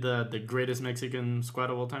guys did, the greatest Mexican squad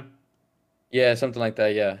of all time? Yeah, something like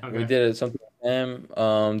that. Yeah, we Okay. did it something with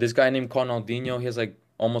them. This guy named Ronaldinho, he has like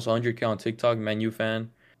almost 100K on TikTok. Man U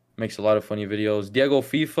fan, makes a lot of funny videos. Diego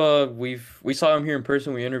FIFA, we saw him here in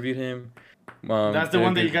person. We interviewed him. That's the Did a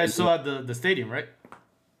one that you good guys video. saw at the stadium, right?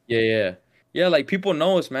 Yeah. Like people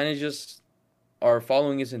know us, man. It's just our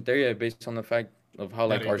following isn't there yet, based on the fact of how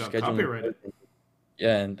That like it our got scheduling. copyrighted.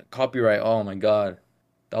 Yeah, and copyright. Oh my God,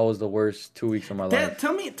 That was the worst 2 weeks of my life.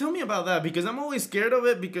 Tell me about that because I'm always scared of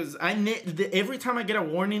it because every time I get a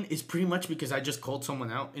warning it's pretty much because I just called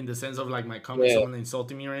someone out in the sense of like my comment, Yeah. someone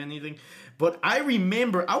insulting me or anything. But I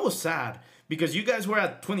remember I was sad because you guys were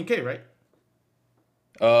at 20K, right?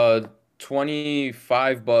 Uh,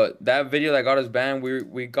 25, but that video that got us banned,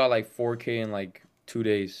 we got like 4K in like 2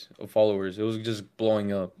 days of followers. It was just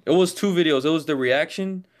blowing up. It was two videos. It was the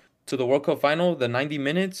reaction to the World Cup final, the 90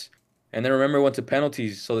 minutes, and then remember it went to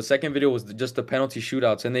penalties. So the second video was just the penalty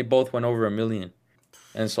shootouts, and they both went over 1 million.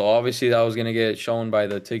 And so obviously that was gonna get shown by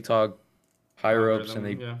the TikTok higher ups, and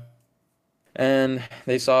Algorithm, yeah.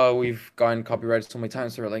 they saw we've gotten copyrighted so many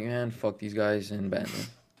times, so they're like, man, fuck these guys and banned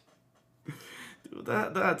them. Dude,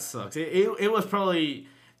 that sucks. It was probably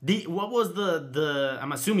the what was the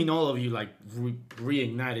I'm assuming all of you like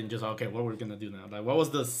reignited and just okay, what we're gonna do now? Like, what was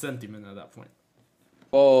the sentiment at that point?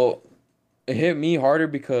 Well, it hit me harder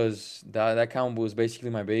because that account was basically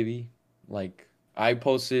my baby. Like I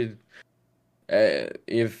posted,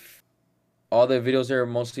 if all the videos are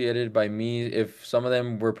mostly edited by me, if some of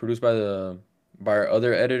them were produced by our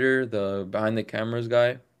other editor, the behind the cameras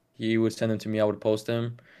guy, he would send them to me. I would post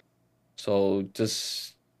them. So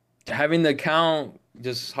just having the account,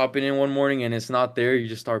 just hopping in one morning and it's not there, you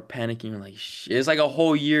just start panicking. You're like, shit, it's like a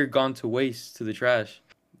whole year gone to waste to the trash.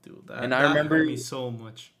 Dude, And I that remember, hurt me so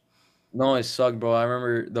much. no, it sucked, bro. I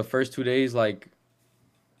remember the first 2 days, like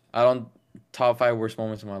I don't top five worst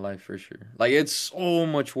moments of my life for sure. Like it's so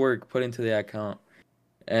much work put into the account.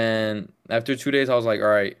 And after 2 days, I was like, all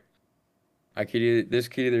right, this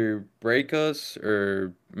could either break us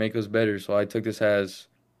or make us better. So I took this as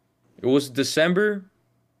it was December.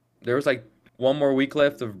 There was like one more week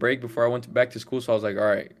left of break before I went back to school. So I was like, all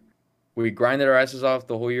right, we grinded our asses off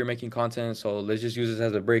the whole year making content. So let's just use this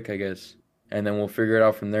as a break, I guess. And then we'll figure it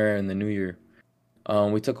out from there in the new year.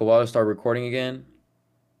 We took a while to start recording again.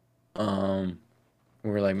 Um, we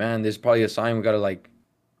were like, man, this is probably a sign we gotta like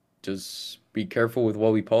just be careful with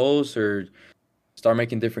what we post or start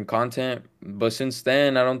making different content. But since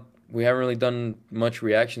then, we haven't really done much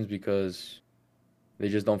reactions because they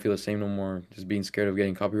just don't feel the same no more. Just being scared of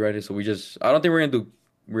getting copyrighted. So I don't think we're gonna do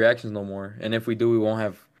reactions no more. And if we do, we won't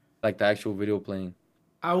have like the actual video playing.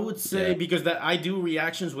 I would say Yeah. because that I do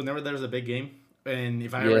reactions whenever there's a big game. And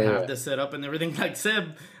if I ever Yeah. have this set up and everything, like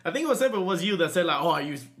Seb, I think it was Seb, it was you that said like, "Oh, are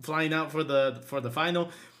you flying out for the final?"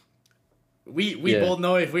 We Yeah. both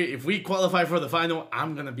know if we qualify for the final,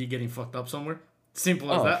 I'm gonna be getting fucked up somewhere.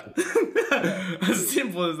 Simple as Oh, that. As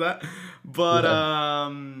simple as that. But yeah.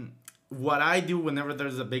 what I do whenever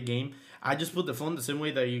there's a big game, I just put the phone the same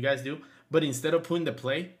way that you guys do. But instead of putting the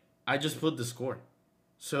play, I just put the score. Yeah.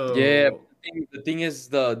 So The thing is,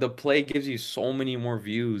 the play gives you so many more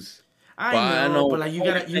views. But I I know, know but like you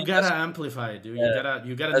gotta amplify it, dude. yeah,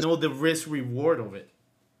 You gotta that's know the risk reward of it.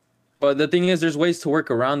 but the thing is, there's ways to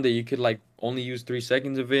work around it. You could like only use 3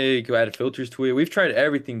 seconds of it. You could add filters to it. We've tried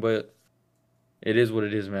everything, but it is what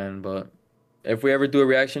it is, man. But if we ever do a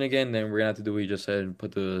reaction again, then we're gonna have to do what you just said and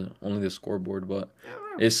put the only the scoreboard. But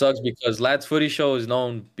Yeah, it sucks because Lads Footy Show is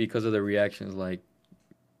known because of the reactions. Like,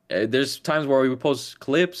 there's times where we would post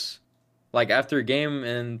clips like after a game,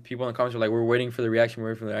 and people in the comments are like, "We're waiting for the reaction. We're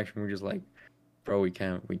waiting for the reaction." We're just like, "Bro, we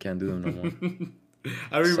can't do them no more."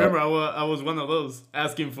 I So remember I was one of those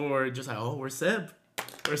asking for just like, oh, where's Seb?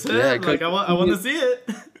 Where's yeah, Seb? Like I want to see it.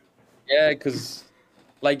 yeah, cause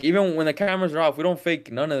like even when the cameras are off, we don't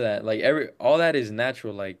fake none of that. Like all that is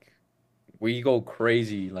natural. Like we go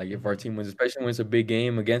crazy. Like if our team wins, especially when it's a big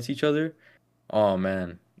game against each other. Oh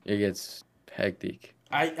man, it gets hectic.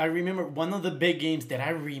 I remember one of the big games that I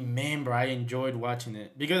remember I enjoyed watching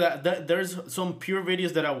it because there's some pure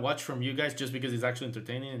videos that I watch from you guys just because it's actually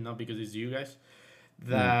entertaining and not because it's you guys. Mm.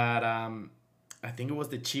 That I think it was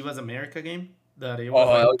the Chivas America game that it was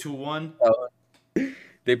like Oh, 2-1.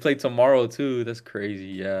 they play tomorrow too. That's crazy.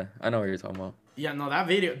 Yeah, I know what you're talking about. Yeah, no, that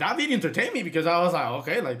video entertained me because I was like,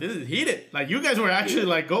 okay, like this is heated. Like you guys were actually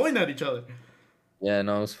like going at each other. Yeah,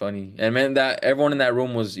 no, it was funny. And man, that everyone in that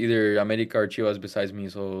room was either America or Chivas besides me,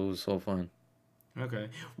 so it was so fun. Okay,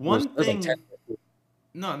 It one was like 10. thing.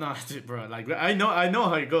 No, no, bro. Like I know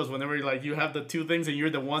how it goes. Whenever like you have the two things and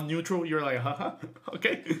you're the one neutral, you're like, haha,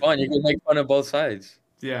 okay. Fun. You can make fun of both sides.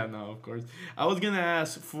 Yeah, no, of course. I was gonna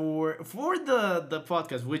ask for the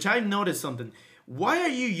podcast, which I noticed something. Why are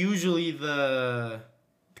you usually the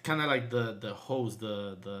kind of like the host,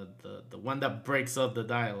 the one that breaks up the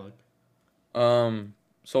dialogue?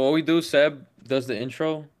 So what we do, Seb does the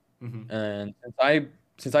intro, Mm-hmm. and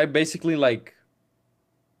since I basically like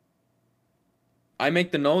I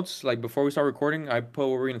make the notes like before we start recording. I put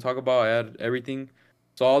what we're gonna talk about. I add everything,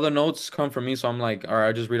 so all the notes come from me. So I'm like, all right,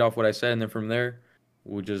 I just read off what I said, and then from there.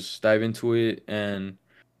 we'll just dive into it. And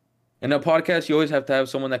in a podcast, you always have to have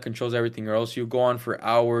someone that controls everything, or else you go on for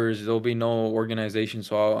hours. There'll be no organization.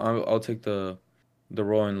 So I'll take the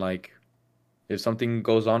role, and like if something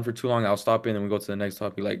goes on for too long, I'll stop it and we go to the next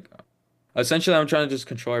topic. Like essentially, I'm trying to just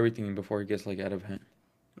control everything before it gets like out of hand.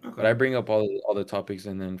 But I Okay. bring up all the topics,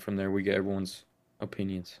 and then from there we get everyone's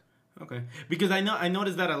opinions. Okay. Because I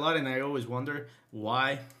noticed that a lot, and I always wonder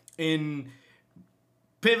why. In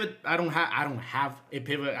pivot, I don't have a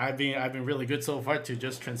pivot. I've been really good so far to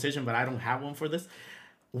just transition, but I don't have one for this.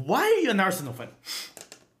 Why are you an Arsenal fan?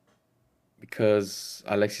 Because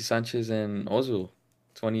Alexis Sanchez and Ozil,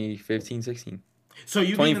 2015, 16. So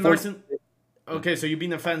you've been an 2014. Arsenal. Okay, so you've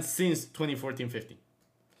been a fan since 2014-15.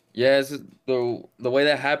 Yeah, the way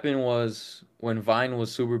that happened was when Vine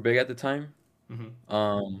was super big at the time. Mm-hmm.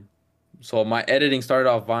 Um, so my editing started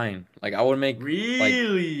off Vine. Like I would make like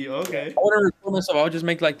Really? I Okay. wouldn't record myself. I would just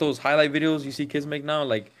make like those highlight videos you see kids make now,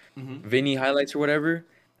 like Mm-hmm. Vinny highlights or whatever.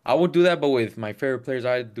 I would do that, but with my favorite players,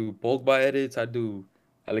 I'd do Pogba edits. I'd do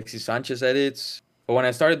Alexis Sanchez edits. But when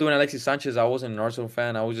I started doing Alexis Sanchez, I wasn't an Arsenal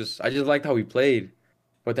fan. I just liked how he played.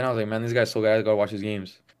 But then I was like, man, this guy's so good. I gotta watch his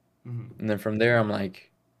games. Mm-hmm. And then from there, I'm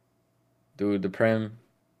like, dude, the Prem.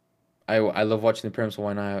 I love watching the Prem, so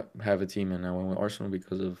why not have a team? And I went with Arsenal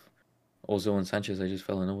because of Ozil and Sanchez. I just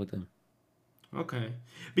fell in love with them. Okay,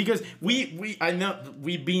 because we I know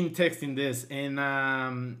we've been texting this,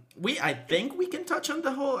 and we I think we can touch on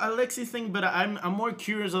the whole Alexis thing, but I'm more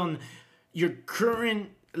curious on your current.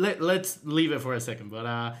 Let's leave it for a second,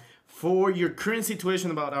 but for your current situation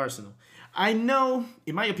about Arsenal, I know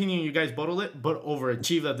in my opinion you guys bottled it, but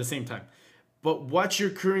overachieved at the same time. But what's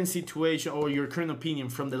your current situation or your current opinion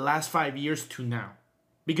from the last 5 years to now?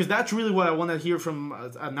 Because that's really what I want to hear from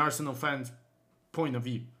an Arsenal fan's point of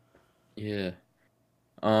view. Yeah.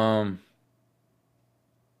 Um,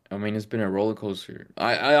 I mean, it's been a roller coaster.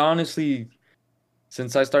 I honestly,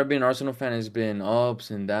 since I started being an Arsenal fan, it's been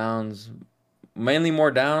ups and downs, mainly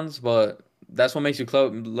more downs, but that's what makes you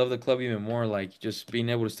love the club even more. Like just being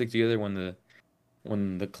able to stick together when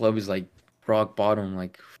the club is like rock bottom.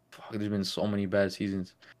 Like, fuck, there's been so many bad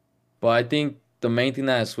seasons. But I think the main thing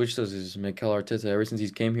that has switched us is Mikel Arteta. Ever since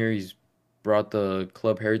he's came here, he's brought the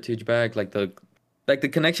club heritage back. Like the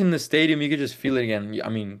connection in the stadium, you could just feel it again. I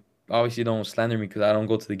mean, obviously don't slander me because I don't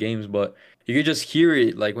go to the games, but you could just hear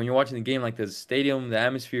it. Like when you're watching the game, like the stadium, the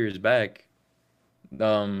atmosphere is back.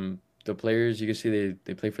 The players, you can see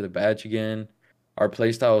they play for the badge again. Our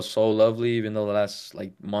play style is so lovely, even though the last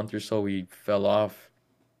like month or so we fell off.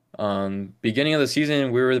 Beginning of the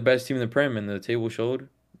season, we were the best team in the Prem, and the table showed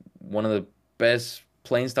one of the best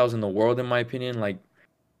playing styles in the world, in my opinion. Like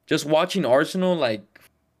just watching Arsenal, like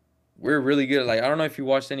we're really good. Like I don't know if you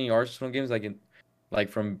watched any Arsenal games, like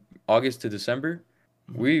from August to December,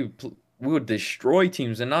 Mhm. we would destroy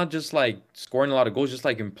teams, and not just like scoring a lot of goals, just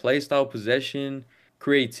like in play style, possession,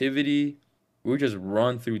 creativity. We would just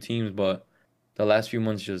run through teams, but the last few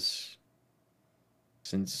months, just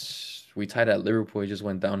since we tied at Liverpool, it just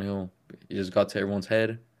went downhill. It just got to everyone's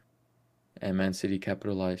head, and Man City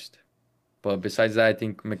capitalized. But besides that, I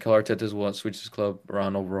think Mikel Arteta is what switched his club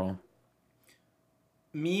around overall.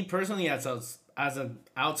 Me personally, as an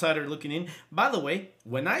outsider looking in. By the way,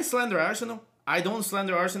 when I slander Arsenal, I don't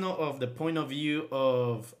slander Arsenal of the point of view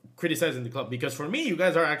of criticizing the club because for me, you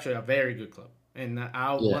guys are actually a very good club, and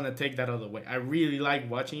I Yeah, want to take that other way. I really like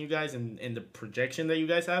watching you guys and the projection that you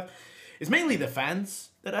guys have. It's mainly the fans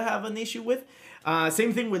that I have an issue with.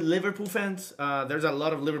 Same thing with Liverpool fans. There's a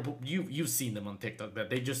lot of Liverpool. You've seen them on TikTok that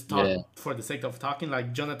they just talk yeah, for the sake of talking,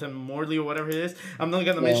 like Jonathan Morley or whatever it is. I'm not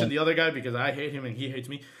gonna yeah. mention the other guy because I hate him and he hates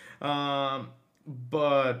me.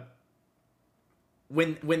 But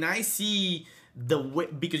when I see the way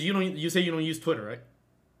because you say you don't use Twitter, right?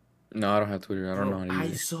 No, I don't have Twitter. I don't know Bro, how to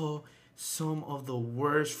use I it. saw some of the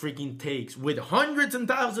worst freaking takes with hundreds and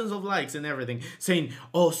thousands of likes and everything saying,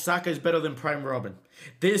 oh, Saka is better than Prime Robin.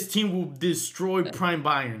 This team will destroy Prime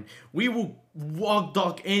Bayern. We will walk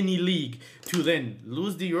dog any league to then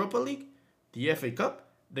lose the Europa League, the FA Cup,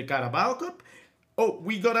 the Carabao Cup. Oh,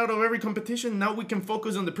 we got out of every competition. Now we can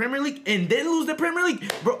focus on the Premier League and then lose the Premier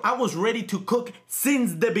League. Bro, I was ready to cook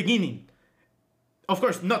since the beginning. Of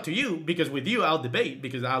course, not to you, because with you I'll debate,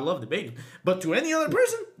 because I love debating. But to any other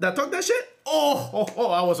person that talked that shit,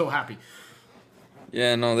 I was so happy.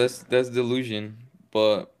 Yeah, no, that's delusion.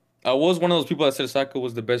 But I was one of those people that said Saka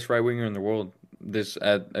was the best right winger in the world. This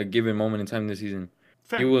at a given moment in time this season,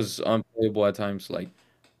 he Fair. was unplayable at times. Like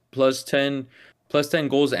plus 10, plus 10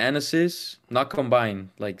 goals and assists, not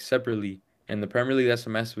combined, like separately. In the Premier League, that's a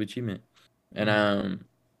massive achievement. And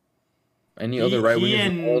Any other right wingers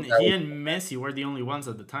in the world that He would, and Messi were the only ones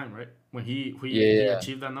at the time, right? When he yeah,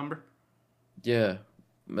 achieved that number. yeah.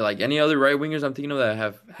 Like any other right wingers I'm thinking of that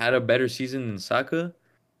have had a better season than Saka.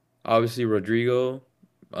 Obviously Rodrigo.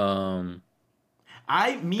 Um,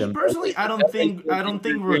 Me Dembele, personally, Dembele I still don't think here and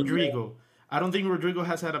there. Rodrigo. I don't think Rodrigo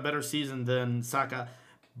has had a better season than Saka,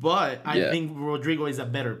 but I Yeah. think Rodrigo is a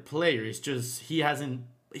better player. It's just he hasn't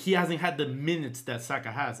had the minutes that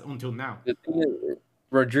Saka has until now. The thing is,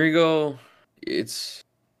 Rodrigo, it's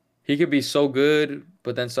he could be so good,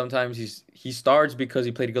 but then sometimes he starts because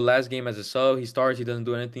he played a good last game as a sub. He starts, he doesn't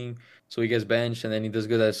do anything, so he gets benched, and then he does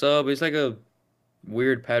good as a sub. It's like a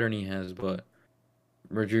weird pattern he has, but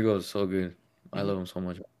Rodrigo is so good. I Mhm. love him so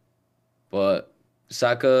much. But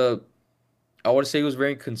Saka, I would say he was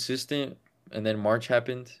very consistent, and then March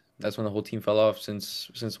happened. That's when the whole team fell off.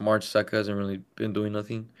 Since March, Saka hasn't really been doing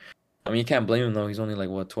nothing. I mean, you can't blame him though. He's only like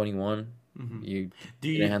what 21. Mhm. You Do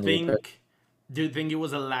didn't you handle the pressure. think do you think it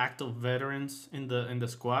was a lack of veterans in the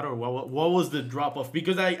squad, or what was the drop off?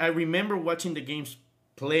 Because I remember watching the games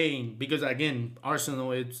playing, because again,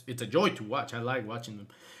 Arsenal, it's a joy to watch. I like watching them.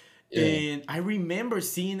 Yeah, And I remember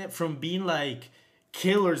seeing it from being like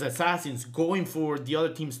killers, assassins, going for the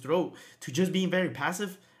other team's throat, to just being very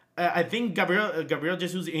passive. I think Gabriel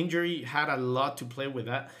Jesus' injury had a lot to play with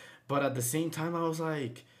that. But at the same time, I was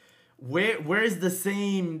like, where is the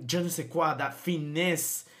same je ne sais quoi, that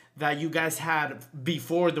finesse that you guys had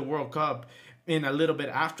before the World Cup and a little bit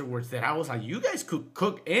afterwards, that I was like, you guys could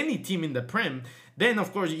cook any team in the Prem. Then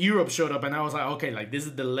of course Europe showed up and I was like, okay, like this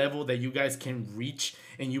is the level that you guys can reach,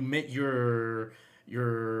 and you met your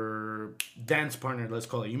dance partner, let's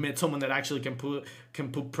call it. You met someone that actually can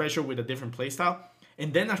put pressure with a different play style.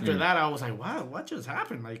 And then after mm. that, I was like, wow, what just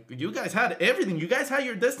happened? Like, you guys had everything. You guys had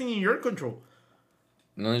your destiny in your control.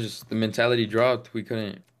 No, it's just the mentality dropped. We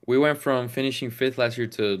couldn't. We went from finishing fifth last year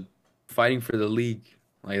to fighting for the league.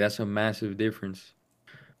 Like that's a massive difference.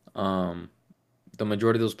 Um, the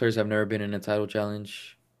majority of those players have never been in a title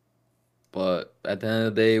challenge. But at the end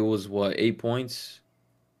of the day, it was what 8 points.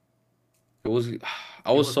 It was. I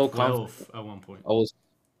It was was so confident. 12 at one point. I was.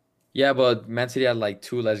 Yeah, but Man City had like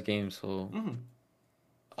two less games, so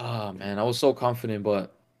Mm-hmm. man, I was so confident.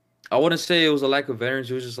 But I wouldn't say it was a lack of veterans.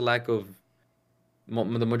 It was just a lack of.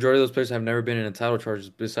 The majority of those players have never been in a title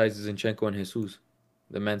charge besides Zinchenko and Jesus,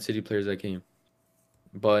 the Man City players that came.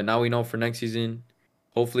 But now we know for next season,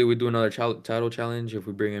 hopefully we do another title challenge if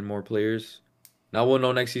we bring in more players. Now we'll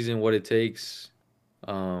know next season what it takes.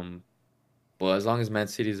 Um, but as long as Man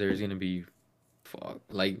City's there, it's gonna be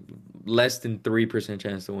like less than 3%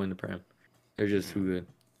 chance to win the Prem. They're just Yeah. too good.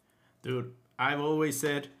 Dude, I've always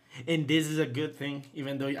said, and this is a good thing,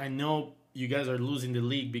 even though I know you guys are losing the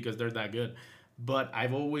league because they're that good. But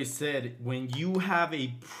I've always said, when you have a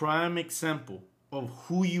prime example of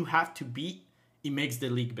who you have to beat, it makes the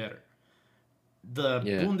league better. The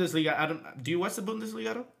Yeah, Bundesliga, I don't. Do you watch the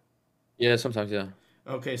Bundesliga? Though? yeah. Sometimes, yeah.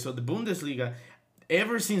 Okay, so the Bundesliga,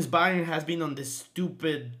 ever since Bayern has been on this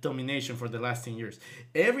stupid domination for the last 10 years,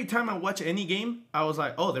 every time I watch any game, I was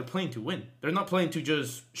like, oh, they're playing to win. They're not playing to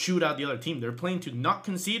just shoot out the other team. They're playing to not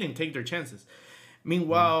concede and take their chances. Mm.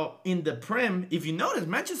 Meanwhile, in the Prem, if you notice,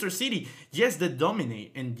 Manchester City, yes, they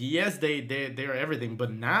dominate, and yes, they are everything.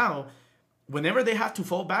 But now, whenever they have to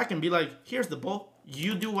fall back and be like, here's the ball,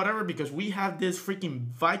 you do whatever, because we have this freaking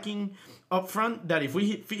Viking up front that if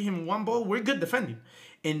we feed him one ball, we're good defending.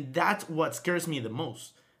 And that's what scares me the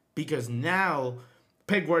most, because now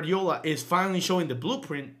Pep Guardiola is finally showing the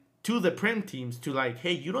blueprint to the Prem teams to, like,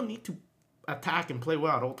 hey, you don't need to attack and play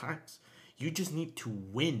well at all times. You just need to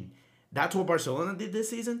win. That's what Barcelona did this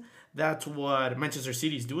season. That's what Manchester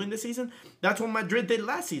City is doing this season. That's what Madrid did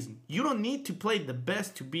last season. You don't need to play the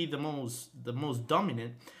best to be the most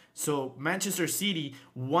dominant. So Manchester City,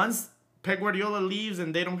 once Pep Guardiola leaves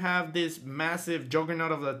and they don't have this massive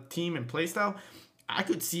juggernaut of a team and playstyle, I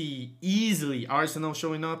could see easily Arsenal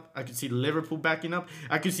showing up. I could see Liverpool backing up.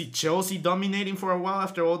 I could see Chelsea dominating for a while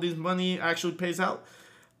after all this money actually pays out.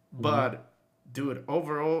 Mhm. But dude,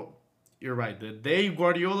 overall, you're right. The day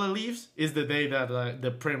Guardiola leaves is the day that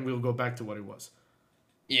the Prem will go back to what it was.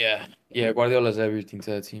 Yeah, yeah. Guardiola's everything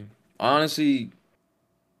to that team. Honestly,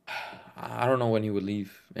 I don't know when he would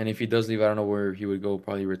leave, and if he does leave, I don't know where he would go.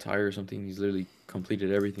 Probably retire or something. He's literally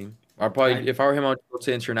completed everything. Or probably, I if I were him, I'd go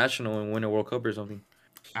to international and win a World Cup or something.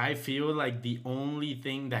 I feel like the only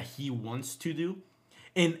thing that he wants to do,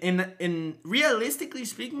 and realistically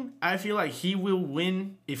speaking, I feel like he will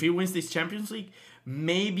win if he wins this Champions League.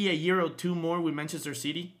 Maybe a year or two more with Manchester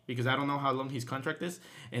City, because I don't know how long his contract is,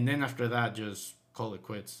 and then after that, just call it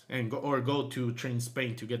quits and go to train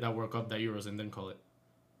Spain to get that World Cup, that Euros, and then call it.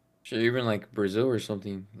 Sure, even like Brazil or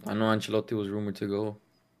something. I know Ancelotti was rumored to go.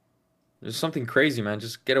 There's something crazy, man.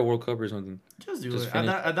 Just get a World Cup or something. Just do Just it. At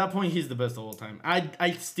finish. that point, he's the best of all time.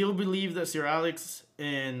 I still believe that Sir Alex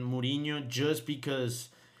and Mourinho, just because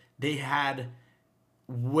they had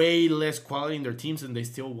way less quality in their teams and they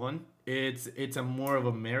still won. It's a more of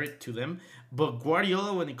a merit to them. But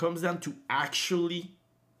Guardiola, when it comes down to actually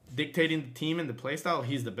dictating the team and the play style,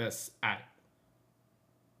 he's the best at it.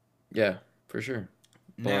 Yeah, for sure.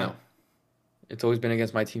 But Now, it's always been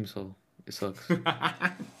against my team, so it sucks.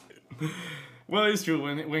 well, it's true.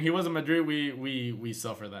 When he was in Madrid, we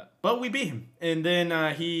suffered that, but we beat him, and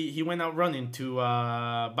then he went out running to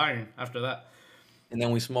Bayern after that. And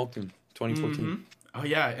then we smoked him, 2014. Oh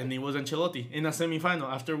yeah, and it was Ancelotti in a semifinal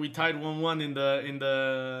after we tied 1-1 in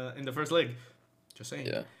the first leg. Just saying.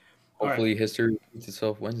 Yeah. All right. Hopefully history repeats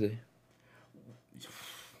itself Wednesday.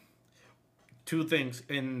 Two things,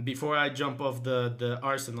 and before I jump off the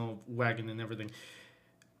Arsenal wagon and everything,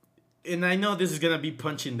 and I know this is gonna be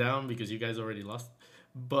punching down because you guys already lost,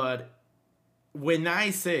 but when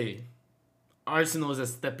I say Arsenal is a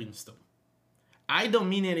stepping stone, I don't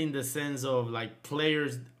mean it in the sense of like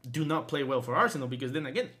players do not play well for Arsenal, because then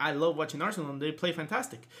again, I love watching Arsenal and they play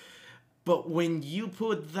fantastic. But when you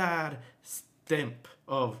put that stamp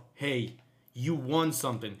of, hey, you won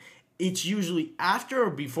something, it's usually after or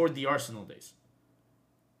before the Arsenal days.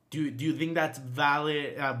 Do you think that's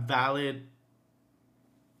valid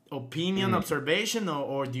opinion, observation,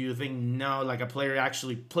 or do you think no, like a player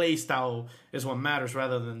actually play style is what matters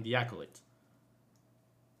rather than the accolades?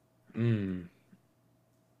 Mm.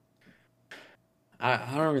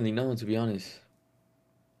 I don't really know, to be honest.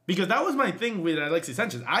 Because that was my thing with Alexis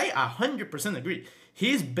Sanchez. I 100% agree.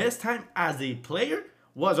 His best time as a player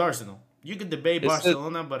was Arsenal. You could debate It's a,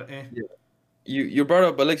 Barcelona, but yeah. You brought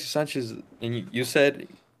up Alexis Sanchez, and you said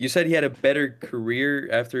he had a better career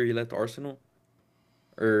after he left Arsenal,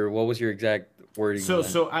 or what was your exact wording on that?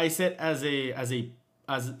 So I said as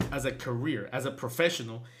a career, as a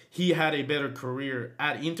professional, he had a better career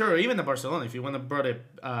at Inter or even at Barcelona. If you want to brought it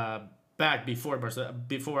back before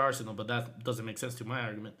Arsenal, but that doesn't make sense to my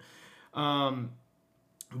argument.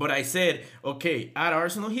 But I said, okay, at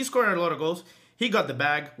Arsenal, he scored a lot of goals. He got the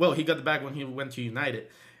bag. Well, he got the bag when he went to United.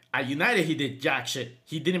 At United, he did jack shit.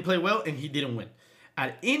 He didn't play well, and he didn't win.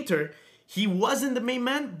 At Inter, he wasn't the main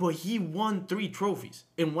man, but he won 3 trophies.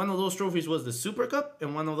 And one of those trophies was the Super Cup,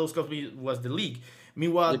 and one of those trophies was the league.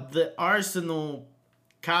 Meanwhile, the Arsenal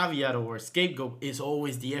caveat or scapegoat is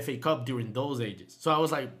always the FA Cup during those ages. So I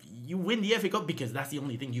was like, you win the FA Cup because that's the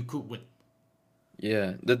only thing you could win.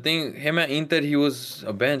 Yeah, the thing, him at Inter, he was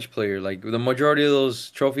a bench player. Like the majority of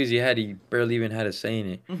those trophies he had, he barely even had a say in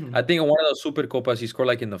it. I think in one of those Super Copas, he scored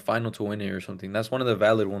like in the final to win it or something. That's one of the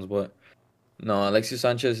valid ones. But no, Alexis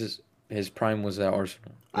Sanchez, his prime was at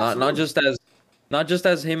Arsenal. Absolutely. Not just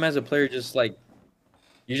as him as a player. Just like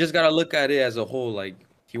you just gotta look at it as a whole. Like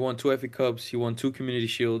he won 2 FA Cups, he won 2 Community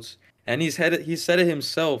Shields, and he said it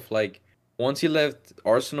himself. Like once he left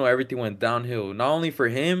Arsenal, everything went downhill. Not only for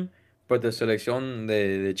him, but the selección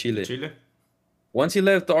de Chile. Chile. Once he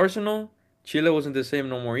left Arsenal, Chile wasn't the same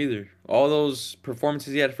no more either. All those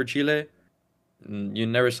performances he had for Chile, you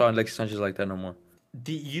never saw Alexis Sanchez like that no more.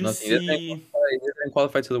 Did you Nothing. see? He didn't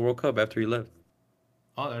qualify to the World Cup after he left.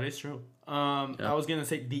 Oh, that is true. Yeah. I was gonna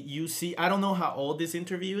say, did you see? I don't know how old this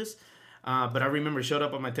interview is, but I remember it showed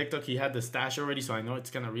up on my TikTok. He had the stash already, so I know it's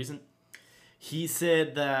kind of recent. He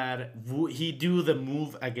said that he do the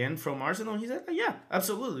move again from Arsenal. He said, yeah,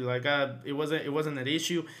 absolutely. Like it wasn't an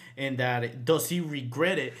issue, and that does he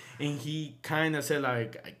regret it? And he kind of said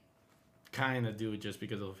like, I kind of do it just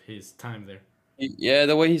because of his time there. Yeah,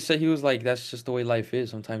 the way he said, he was like, that's just the way life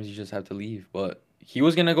is. Sometimes you just have to leave. But he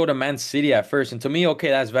was gonna go to Man City at first, and to me, okay,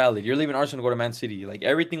 that's valid. You're leaving Arsenal to go to Man City. Like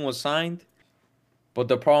everything was signed, but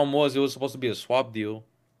the problem was it was supposed to be a swap deal,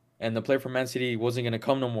 and the player from Man City wasn't gonna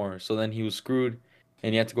come no more. So then he was screwed,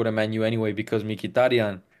 and he had to go to Man U anyway because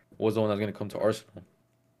Mkhitaryan was the one that was gonna come to Arsenal.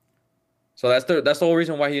 So that's the whole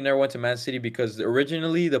reason why he never went to Man City, because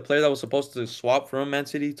originally the player that was supposed to swap from Man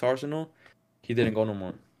City to Arsenal, he didn't go no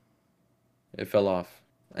more. It fell off,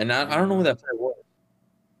 and I don't know who that player was.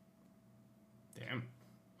 Damn.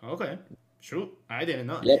 Okay. Shoot, I didn't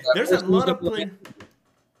know. Yeah, but at There's a first he was lot of gonna play.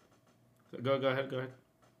 Go ahead. Go ahead.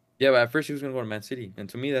 Yeah, but at first he was gonna go to Man City, and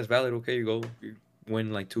to me that's valid. Okay, you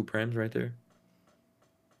win like 2 prems right there.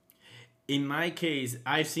 In my case,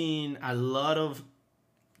 I've seen a lot of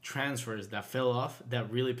transfers that fell off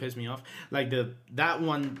that really pissed me off. Like that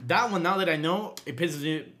one. Now that I know, it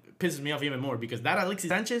pisses me off even more because that Alexis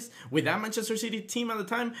Sanchez with that Manchester City team at the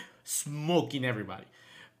time smoking everybody.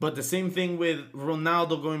 But the same thing with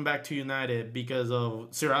Ronaldo going back to United because of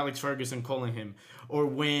Sir Alex Ferguson calling him, or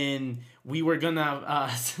when we were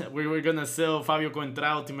gonna sell Fabio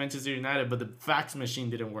Contrao to Manchester United, but the fax machine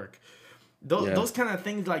didn't work. Yeah. Those kind of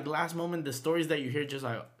things, like last moment, the stories that you hear, just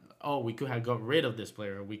like, oh, we could have got rid of this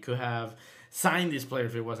player, we could have signed this player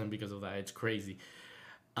if it wasn't because of that. It's crazy.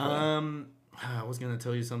 I was gonna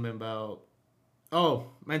tell you something about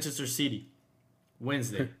Manchester City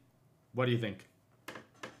Wednesday. What do you think?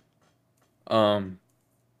 I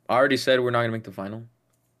already said we're not gonna make the final,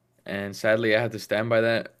 and sadly, I have to stand by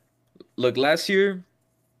that. Look, last year,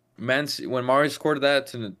 when Mario scored that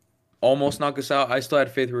to almost knock us out, I still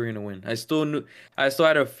had faith we were gonna win. I still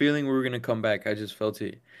had a feeling we were gonna come back. I just felt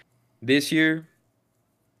it. This year,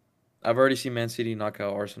 I've already seen Man City knock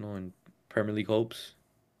out Arsenal in Premier League hopes.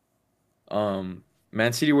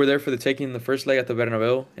 Man City were there for the taking in the first leg at the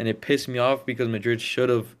Bernabeu, and it pissed me off because Madrid should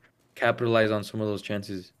have capitalized on some of those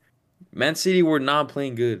chances. Man City were not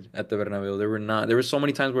playing good at the Bernabeu. They were not. There were so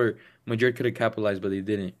many times where Madrid could have capitalized, but they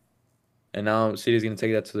didn't. And now City's gonna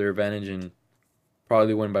take that to their advantage and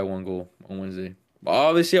probably win by 1 goal on Wednesday. But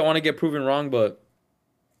obviously, I want to get proven wrong, but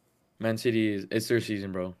Man City it's their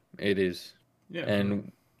season, bro. It is. Yeah,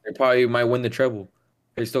 And they probably might win the treble.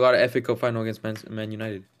 They still got an FA Cup final against Man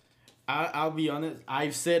United. I'll be honest.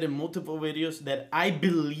 I've said in multiple videos that I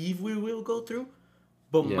believe we will go through,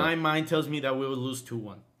 but Yeah. my mind tells me that we will lose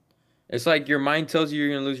 2-1. It's like your mind tells you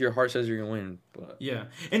you're gonna lose, your heart says you're gonna win. But Yeah,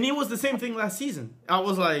 and it was the same thing last season. I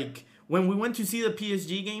was like, when we went to see the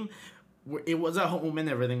PSG game, it was at home and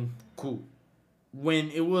everything, cool.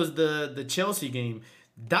 When it was the Chelsea game,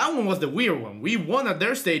 that one was the weird one. We won at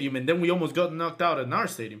their stadium, and then we almost got knocked out at our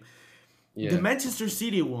stadium. yeah, The Manchester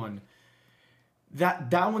City one,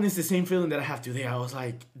 that one is the same feeling that I have today. I was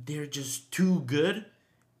like, they're just too good.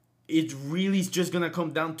 It really is just gonna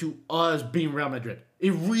come down to us being Real Madrid.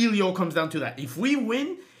 It really all comes down to that. If we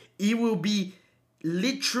win, it will be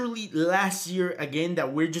literally last year again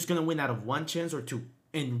that we're just gonna win out of one chance or two,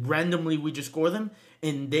 and randomly we just score them,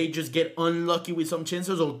 and they just get unlucky with some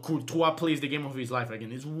chances, or Courtois plays the game of his life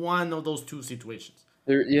again. It's one of those two situations.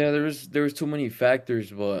 there was too many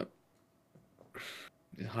factors, but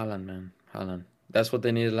Haaland, man, Haaland. That's what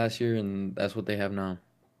they needed last year, and that's what they have now.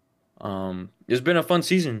 It's been a fun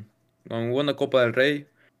season. We won the Copa del Rey.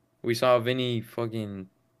 We saw Vinny fucking.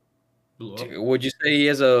 Blew up. Would you say he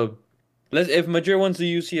has a? If Madrid wins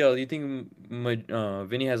the UCL, do you think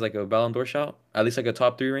Vinny has like a Ballon d'Or shot? At least like a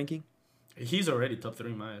top 3 ranking? He's already top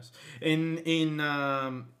 3 in my eyes. In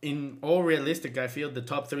all realistic, I feel the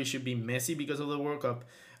top 3 should be Messi because of the World Cup,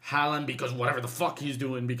 Haaland because whatever the fuck he's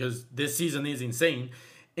doing because this season is insane,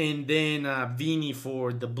 and then Vini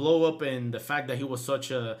for the blow up and the fact that he was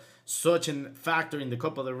such a factor in the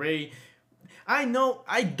Copa del Rey. I know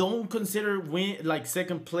I don't consider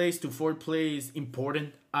second place to fourth place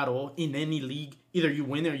important at all in any league. Either you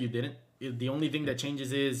win or you didn't. The only thing that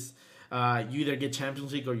changes is you either get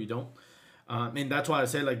Champions League or you don't. And that's why I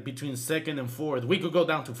say like between second and fourth, we could go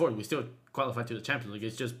down to fourth. We still qualify to the Champions League.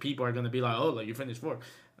 It's just people are gonna be like, oh, like you finished fourth.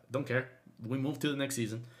 Don't care. We move to the next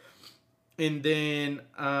season. And then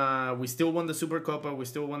we still won the Super Copa. We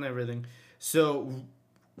still won everything. So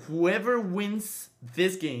whoever wins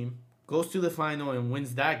this game goes to the final and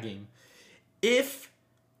wins that game. If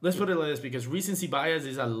let's put it like this, because recency bias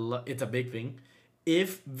is it's a big thing.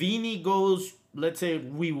 If Vini goes, let's say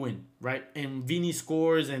we win, right, and Vini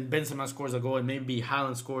scores and Benzema scores a goal and maybe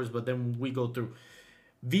Haaland scores, but then we go through.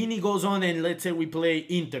 Vini goes on and let's say we play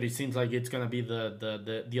Inter. It seems like it's gonna be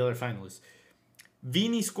the other finalists.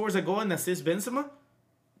 Vini scores a goal and assists Benzema.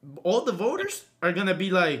 All the voters are gonna be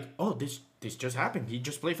like, "Oh, this just happened. He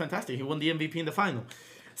just played fantastic. He won the MVP in the final."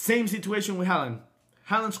 Same situation with Haaland.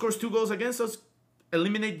 Haaland scores 2 goals against us,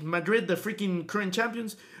 eliminate Madrid, the freaking current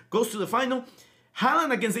champions, goes to the final.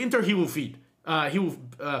 Haaland against Inter, he will feed. He will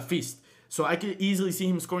feast. So I could easily see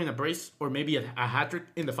him scoring a brace or maybe a hat-trick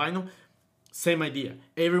in the final. Same idea.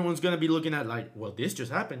 Everyone's going to be looking at like, well, this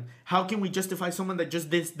just happened. How can we justify someone that just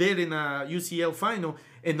did in a UCL final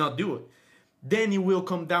and not do it? Then it will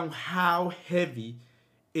come down how heavy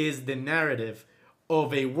is the narrative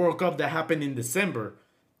of a World Cup that happened in December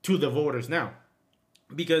to the voters now.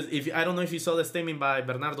 Because I don't know if you saw the statement by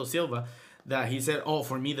Bernardo Silva that he said, oh,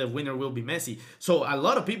 for me, the winner will be Messi. So a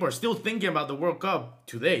lot of people are still thinking about the World Cup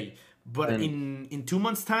today. But in 2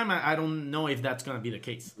 months' time, I don't know if that's going to be the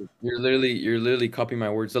case. You're literally copying my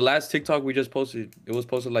words. The last TikTok we just posted, it was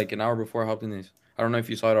posted like an hour before I hopped in this. I don't know if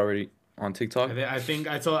you saw it already on TikTok. I think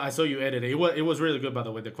I saw you edit it. It was really good, by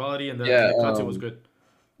the way. The quality and the content was good.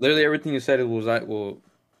 Literally everything you said, it was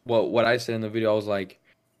what I said in the video. I was like,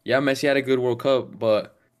 yeah, Messi had a good World Cup,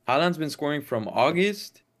 but Haaland's been scoring from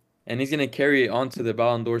August and he's gonna carry it onto the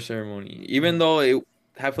Ballon d'Or ceremony. Even though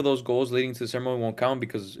half of those goals leading to the ceremony won't count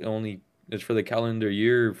because it only is for the calendar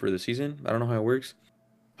year for the season. I don't know how it works.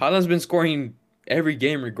 Haaland's been scoring every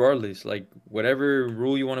game regardless. Like whatever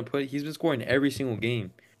rule you want to put, he's been scoring every single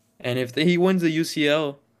game. And if he wins the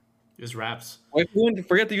UCL, It's raps.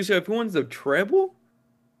 forget the UCL. If he wins the treble,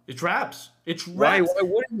 It's raps. It's why? raps. Why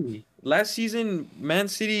wouldn't he? Last season, Man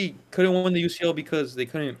City couldn't win the UCL because they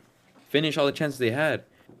couldn't finish all the chances they had.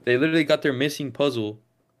 They literally got their missing puzzle.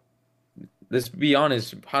 Let's be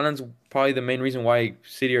honest. Haaland's probably the main reason why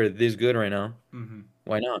City are this good right now. Mm-hmm.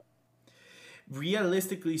 Why not?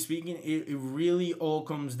 Realistically speaking, it really all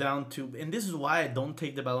comes down to, and this is why I don't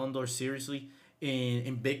take the Ballon d'Or seriously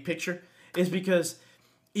in big picture, is because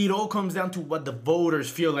it all comes down to what the voters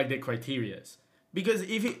feel like the criteria is. Because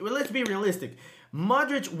let's be realistic,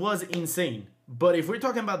 Modric was insane, but if we're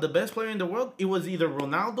talking about the best player in the world, it was either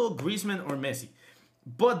Ronaldo, Griezmann, or Messi.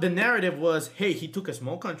 But the narrative was, hey, he took a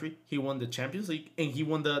small country, he won the Champions League, and he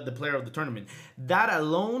won the player of the tournament. That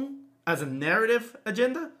alone, as a narrative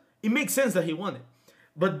agenda, it makes sense that he won it.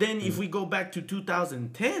 But then if we go back to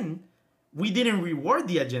 2010, we didn't reward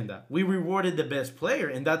the agenda. We rewarded the best player,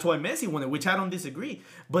 and that's why Messi won it, which I don't disagree.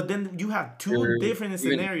 But then you have two different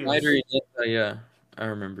scenarios. Yeah, I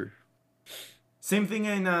remember. Same thing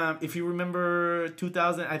in, if you remember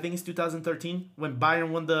 2000, I think it's 2013, when Bayern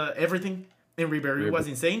won the everything, and Ribéry was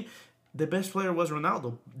insane. The best player was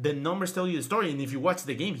Ronaldo. The numbers tell you the story, and if you watch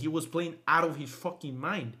the game, he was playing out of his fucking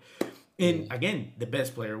mind. And again, the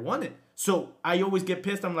best player won it. So I always get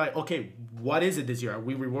pissed. I'm like, okay, what is it this year? Are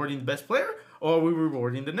we rewarding the best player or are we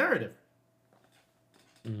rewarding the narrative?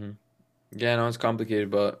 Mm-hmm. Yeah, no, it's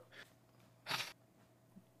complicated, but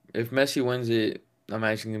if Messi wins it, I'm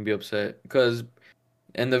actually gonna be upset because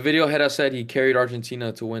in the video, Hera said he carried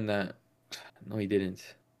Argentina to win that. No, he didn't.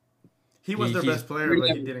 He was their best player,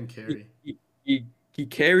 but he didn't carry. He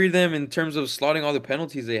carried them in terms of slotting all the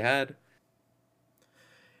penalties they had.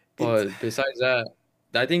 But besides that,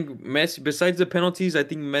 I think Messi. Besides the penalties, I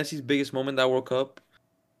think Messi's biggest moment that World Cup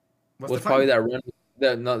was probably that run.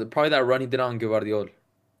 Probably that run he did on Guardiola.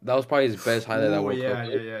 That was probably his best highlight that World Cup.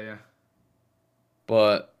 Yeah.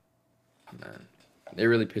 But man, it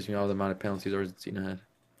really pissed me off the amount of penalties Argentina had.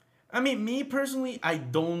 I mean, me personally, I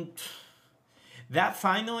don't. That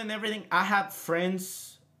final and everything, I had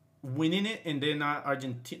friends winning it, and then not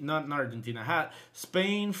Argentina. I had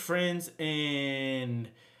Spain, France, and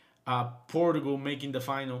Portugal making the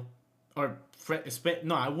final, or Spain.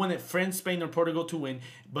 No, I wanted France, Spain, or Portugal to win,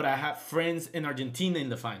 but I had France and Argentina in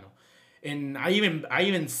the final. And I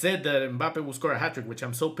even said that Mbappe will score a hat trick, which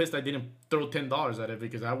I'm so pissed I didn't throw $10 at it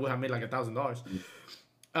because I would have made like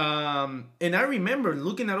 $1,000. And I remember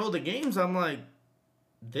looking at all the games, I'm like,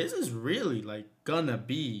 this is really like gonna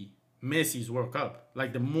be Messi's World Cup.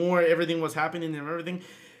 Like the more everything was happening and everything,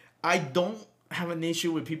 I don't have an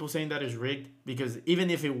issue with people saying that is rigged because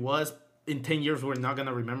even if it was, in 10 years we're not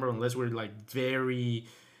gonna remember unless we're like very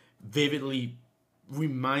vividly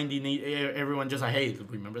reminding everyone just like, hey,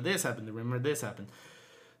 remember this happened.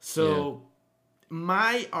 So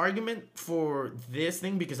my argument for this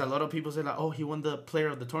thing, because a lot of people say like, oh, he won the player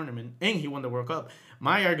of the tournament and he won the World Cup.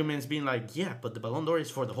 My argument is being like, yeah, but the Ballon d'Or is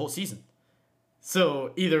for the whole season.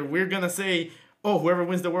 So either we're going to say, oh, whoever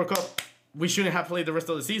wins the World Cup, we shouldn't have played the rest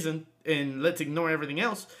of the season and let's ignore everything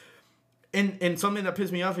else. And something that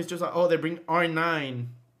pissed me off is just like, oh, they bring R9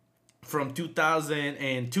 from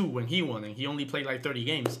 2002 when he won and he only played like 30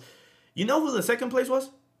 games. You know who the second place was?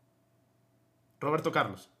 Roberto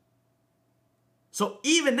Carlos. So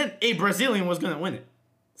even then, a Brazilian was going to win it.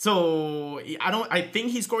 So I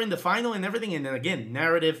think he scored in the final and everything. And then again,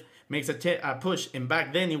 narrative makes a push. And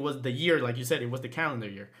back then it was the year, like you said, it was the calendar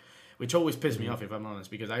year, which always pissed me off if I'm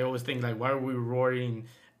honest, because I always think like, why are we rewarding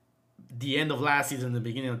the end of last season, the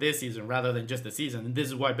beginning of this season, rather than just the season? And this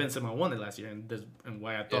is why Benzema won it last year, and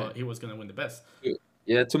why I thought he was gonna win the best.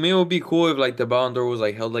 Yeah, to me it would be cool if like the Ballon d'Or was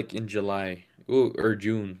like held like in July or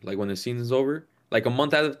June, like when the season's over, like a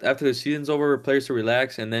month after the season's over, players to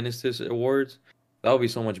relax, and then it's this awards. That would be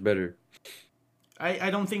so much better.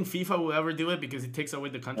 I don't think FIFA will ever do it because it takes away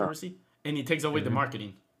the controversy and it takes away the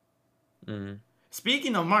marketing.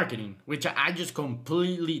 Speaking of marketing, which I just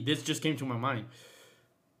completely, this just came to my mind.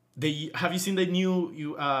 Have you seen the new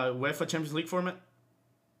UEFA Champions League format?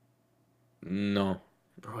 No.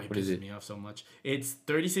 Bro, it pisses me off so much. It's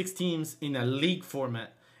 36 teams in a league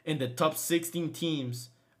format, and the top 16 teams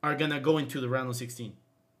are going to go into the round of 16.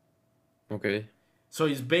 Okay. So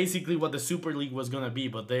it's basically what the Super League was going to be,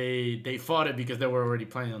 but they fought it because they were already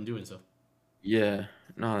planning on doing so. Yeah.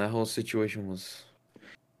 No, that whole situation was...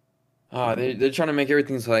 they're trying to make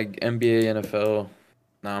everything like NBA, NFL.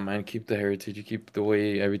 Nah, man, keep the heritage. You keep the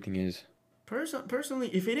way everything is. Personally,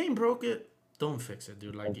 if it ain't broke it, don't fix it,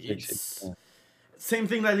 dude. Like Don't fix it. it's Yeah. same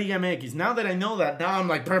thing like Liga MX. Now that I know that, now I'm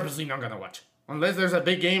like purposely not gonna watch. Unless there's a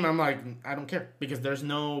big game, I'm like, I don't care because there's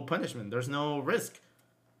no punishment, there's no risk.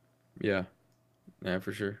 Yeah, yeah,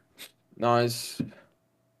 for sure. No, it's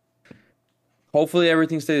hopefully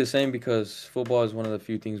everything stays the same because football is one of the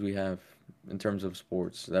few things we have in terms of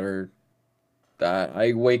sports that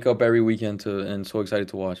I wake up every weekend to and so excited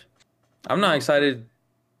to watch. I'm not No, of course. excited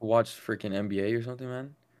to watch freaking NBA or something,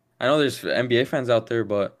 man. I know there's NBA fans out there,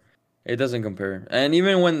 but it doesn't compare. And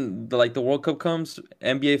even when the World Cup comes,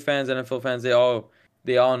 NBA fans, NFL fans, they all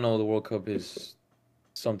know the World Cup is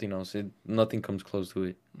something else. Nothing comes close to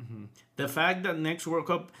it. The fact that next World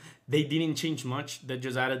Cup they didn't change much, they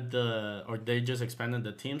just added or they just expanded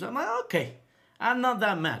the teams. I'm like, okay, I'm not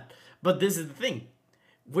that mad. But this is the thing,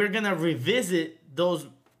 we're gonna revisit those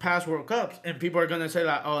past World Cups, and people are gonna say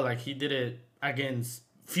like, oh, like he did it against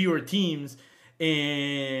fewer teams,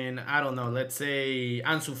 and I don't know. Let's say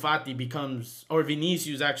Ansu Fati becomes or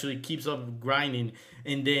Vinicius actually keeps up grinding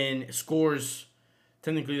and then scores.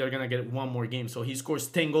 Technically, they're gonna get one more game, so he scores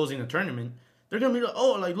 10 goals in a tournament. They're gonna be like,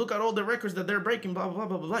 oh, like look at all the records that they're breaking, blah blah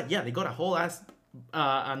blah blah blah. Yeah, they got a whole ass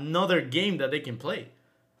another game that they can play.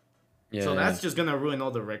 So Yeah. that's just gonna ruin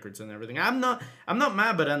all the records and everything. I'm not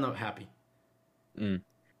mad, but I'm not happy. Mm.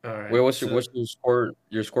 All Wait, right. what's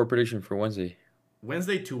your score prediction for Wednesday?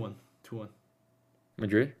 Wednesday 2-1. 2-1.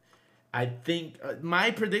 Madrid? I think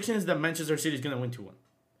my prediction is that Manchester City is gonna win 2-1.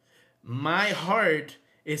 My heart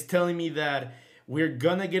is telling me that we're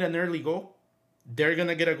gonna get an early goal. They're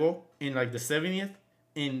gonna get a goal in like the 70th,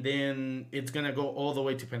 and then it's gonna go all the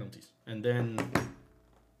way to penalties, and then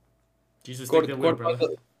Jesus take the wheel, brother.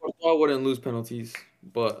 Courtois wouldn't lose penalties,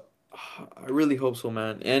 but I really hope so,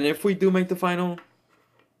 man. And if we do make the final,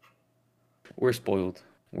 we're spoiled.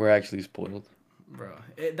 We're actually spoiled. Bro,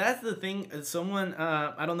 that's the thing. Someone,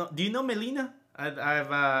 I don't know. Do you know Melina?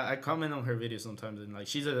 I comment on her videos sometimes, and like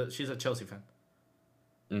she's a Chelsea fan.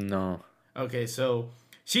 No. Okay, so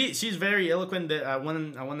she's very eloquent. That I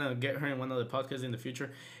wanna get her in one of the podcasts in the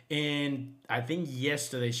future. And I think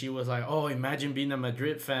yesterday she was like, "Oh, imagine being a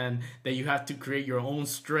Madrid fan that you have to create your own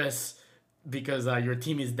stress because your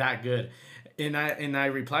team is that good." And I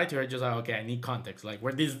replied to her just like, "Okay, I need context. Like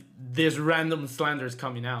where this random slander is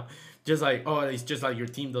coming out, just like oh, it's just like your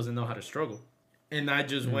team doesn't know how to struggle." And I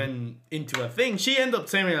just went into a thing. She ended up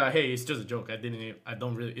saying like, "Hey, it's just a joke. I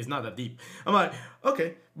don't really. It's not that deep." I'm like,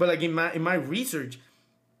 okay, but like in my research,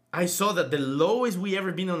 I saw that the lowest we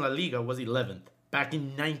ever been on La Liga was 11th back in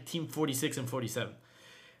 1946 and 47.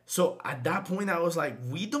 So at that point, I was like,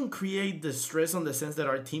 we don't create the stress on the sense that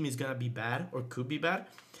our team is gonna be bad or could be bad.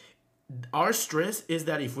 Our stress is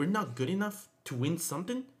that if we're not good enough to win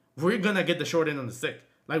something, we're gonna get the short end on the stick.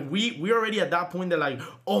 Like we already at that point that like,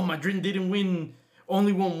 oh, Madrid didn't win,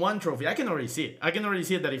 only won one trophy. I can already see it. I can already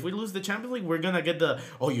see it that if we lose the Champions League, we're gonna get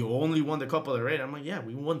you only won the Copa del Rey. I'm like, yeah,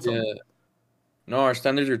 we won Yeah. something. No, our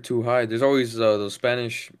standards are too high. There's always those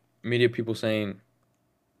Spanish media people saying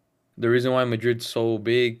the reason why Madrid's so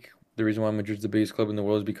big, the reason why Madrid's the biggest club in the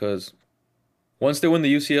world is because once they win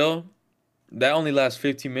the UCL, that only lasts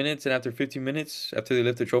 15 minutes, and after 15 minutes, after they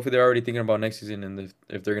lift the trophy, they're already thinking about next season and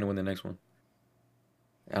if they're gonna win the next one.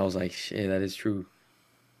 I was like, shit, that is true.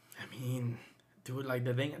 I mean, dude, like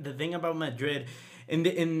the thing about Madrid,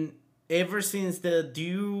 and ever since the do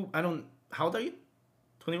you I don't how old are you?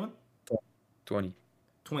 21? 20.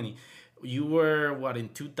 20. You were what in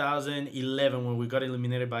 2011 when we got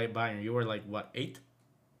eliminated by Bayern. You were like what 8?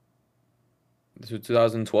 So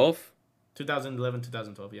 2012? 2011,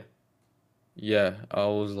 2012. Yeah. Yeah, I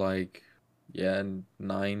was like, yeah,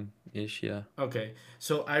 9-ish, yeah. Okay.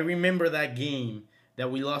 So I remember that game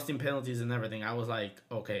that we lost in penalties and everything. I was like,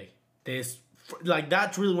 okay, this like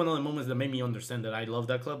that's really one of the moments that made me understand that I love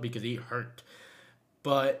that club because it hurt.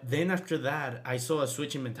 But then after that, I saw a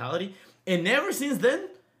switch in mentality, and ever since then,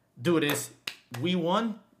 dude, we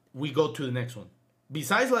won, we go to the next one.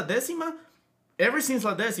 Besides La Decima, ever since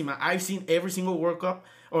La Decima, I've seen every single World Cup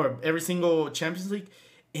or every single Champions League,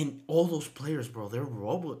 and all those players, bro, they're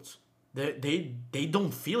robots. They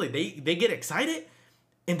don't feel it. They get excited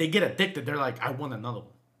and they get addicted. They're like, I want another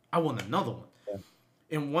one. I want another one. Yeah.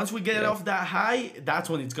 And once we get Yeah. off that high, that's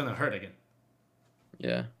when it's gonna hurt again.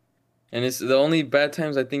 Yeah. And it's the only bad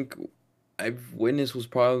times I think I've witnessed was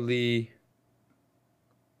probably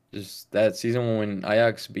just that season when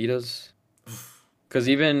Ajax beat us. Because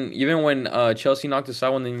even when Chelsea knocked us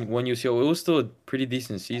out when they won UCL, it was still a pretty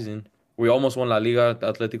decent season. We almost won La Liga.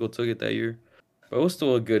 Atletico took it that year. But it was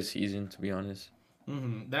still a good season, to be honest.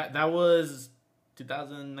 That was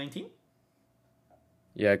 2019.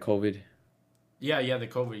 Yeah, COVID. Yeah, the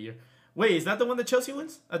COVID year. Wait, is that the one that Chelsea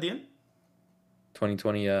wins at the end?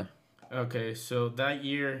 2020, yeah. Okay, so that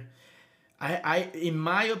year, in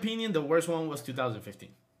my opinion, the worst one was 2015.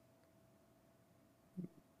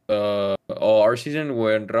 Our season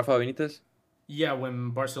when Rafa Benitez? Yeah, when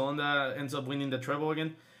Barcelona ends up winning the treble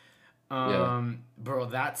again. Yeah. Bro,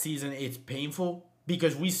 that season it's painful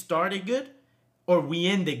because we started good, or we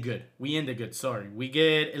ended good. We ended good. Sorry, we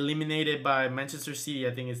get eliminated by Manchester City.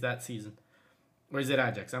 I think it's that season, or is it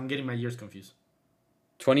Ajax? I'm getting my years confused.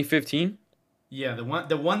 2015 Yeah, the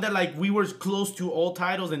one that like we were close to all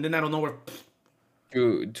titles, and then I don't know where.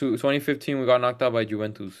 to 2015, we got knocked out by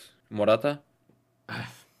Juventus. Morata?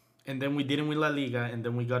 And then we didn't win La Liga, and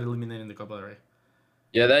then we got eliminated in the Copa del Rey.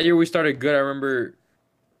 Yeah, that year we started good. I remember.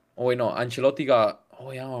 Oh, wait, no. Ancelotti got.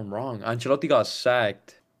 Oh, yeah, I'm wrong. Ancelotti got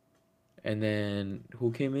sacked. And then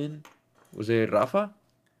who came in? Was it Rafa?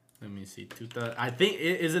 Let me see. 2000, I think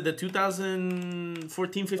is it the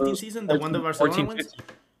 2014-15 season, the one that 14, Barcelona 14, wins?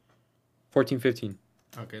 15. 14, 15.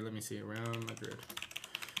 Okay, let me see. Real Madrid.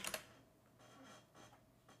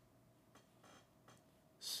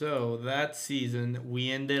 So that season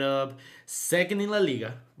we ended up second in La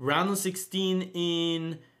Liga, round of 16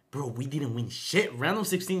 in. Bro, we didn't win shit. Round of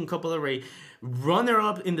 16 in Copa del Rey, runner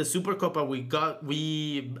up in the Super Copa. We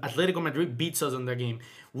Atletico Madrid beats us on that game.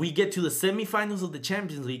 We get to the semifinals of the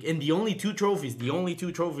Champions League, and the only two trophies we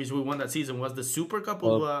won that season was the Super Cup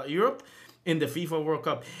of Europe and the FIFA World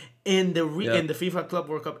Cup, and and the FIFA Club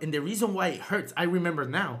World Cup. And the reason why it hurts, I remember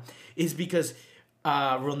now, is because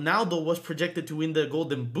Ronaldo was projected to win the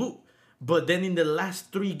Golden Boot, but then in the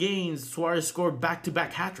last 3 games, Suarez scored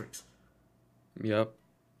back-to-back hat tricks. Yep.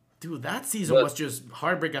 Dude, that season was just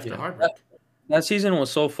heartbreak after heartbreak. That season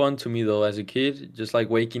was so fun to me though as a kid, just like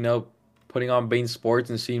waking up, putting on Bein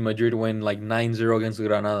Sports and seeing Madrid win like 9-0 against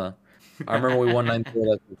Granada. I remember we won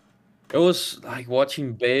 9-0. It was like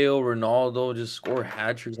watching Bale, Ronaldo just score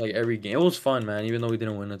hat tricks like every game. It was fun, man, even though we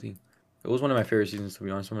didn't win nothing. It was one of my favorite seasons, to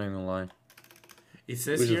be honest. I'm not even gonna lie. It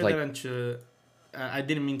says here that I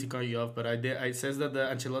didn't mean to cut you off, but I did. It says that the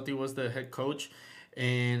Ancelotti was the head coach,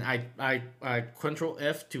 and I Control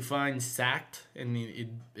F to find sacked, and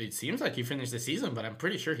it seems like he finished the season, but I'm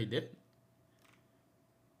pretty sure he did.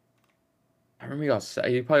 I remember he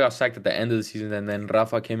probably got sacked at the end of the season, and then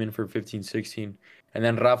Rafa came in for 15-16, and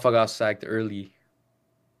then Rafa got sacked early.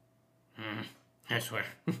 I swear,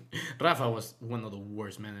 Rafa was one of the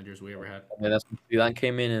worst managers we ever had. And that's when Zidane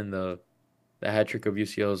came in, and the hat trick of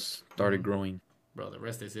UCLs started growing. Bro, the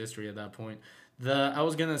rest is history at that point. I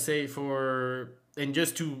was gonna say and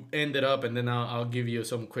just to end it up, and then I'll give you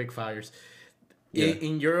some quick fires. Yeah.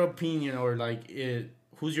 In your opinion, or like,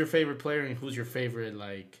 who's your favorite player and who's your favorite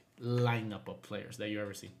like lineup of players that you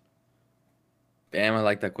ever seen? Damn, I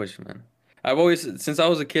like that question, man. Since I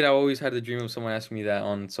was a kid, I always had the dream of someone asking me that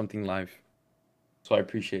on something live. So I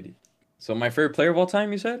appreciate it. So my favorite player of all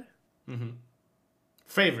time, you said? Mm-hmm.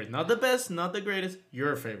 Favorite, not the best, not the greatest.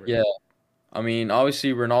 Your favorite. Yeah. I mean,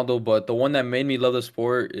 obviously Ronaldo, but the one that made me love the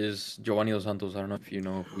sport is Giovanni Dos Santos. I don't know if you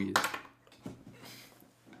know who he is.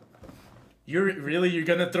 You're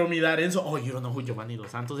gonna throw me that in? So, you don't know who Giovanni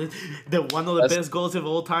Dos Santos is? The one of the best goals of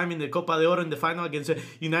all time in the Copa de Oro in the final against the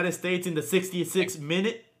United States in the 66th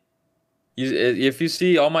minute. If you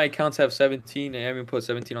see, all my accounts have 17, and I haven't put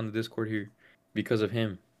 17 on the Discord here because of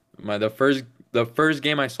him. The first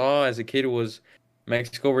game I saw as a kid was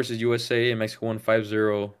Mexico versus USA, and Mexico won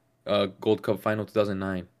 5-0. Gold Cup final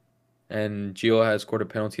 2009, and Gio had scored a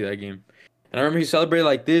penalty that game. And I remember he celebrated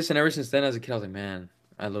like this, and ever since then, as a kid, I was like, man,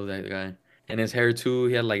 I love that guy. And his hair too,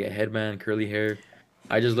 he had like a headband, curly hair.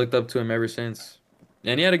 I just looked up to him ever since.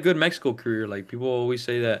 And he had a good Mexico career. Like, people always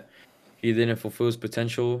say that he didn't fulfill his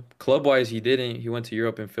potential. Club-wise, he didn't. He went to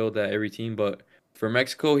Europe and failed at every team. But for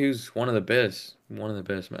Mexico, he was one of the best. One of the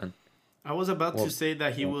best, man. I was about to say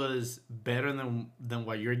that he was better than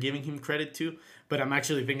what you're giving him credit to, but I'm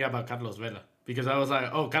actually thinking about Carlos Vela. Because I was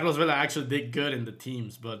like, Carlos Vela actually did good in the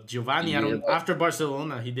teams. But Giovanni, after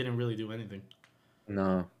Barcelona, he didn't really do anything.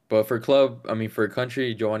 No. But for for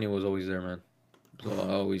country, Giovanni was always there, man. So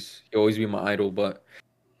he'll always be my idol. But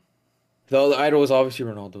the other idol is obviously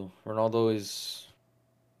Ronaldo. Ronaldo is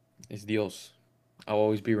Dios. I'll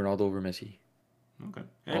always be Ronaldo over Messi. Okay.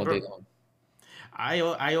 All day long.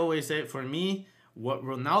 I always say, for me, what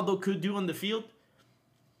Ronaldo could do on the field,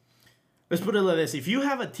 let's put it like this. If you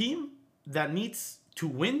have a team that needs to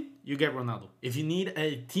win, you get Ronaldo. If you need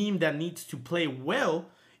a team that needs to play well,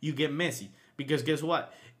 you get Messi. Because guess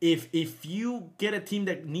what? If you get a team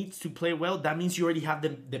that needs to play well, that means you already have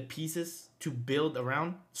the pieces to build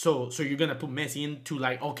around. So you're going to put Messi into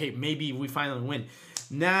like, okay, maybe we finally win.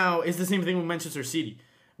 Now it's the same thing with Manchester City,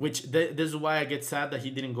 which this is why I get sad that he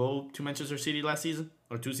didn't go to Manchester City last season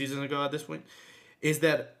or 2 seasons ago at this point. Is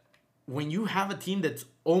that when you have a team that's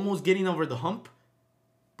almost getting over the hump,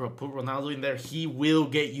 bro, put Ronaldo in there, he will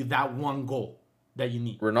get you that one goal that you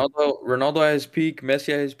need. Ronaldo at his peak,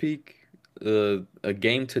 Messi at his peak, a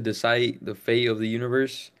game to decide the fate of the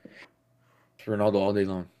universe. Ronaldo all day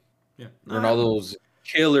long. Yeah. Ronaldo's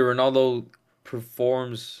killer. Ronaldo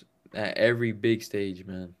performs at every big stage,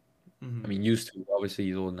 man. I mean, used to. Obviously,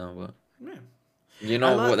 he's old now, but Yeah. you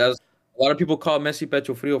know what? That's a lot of people call Messi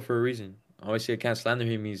Pecho Frio for a reason. Obviously, I can't slander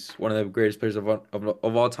him. He's one of the greatest players of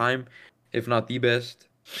all time, if not the best.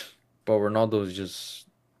 But Ronaldo is just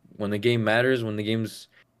when the game matters, when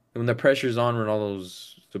the pressure's on,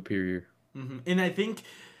 Ronaldo's superior. And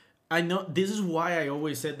I know this is why I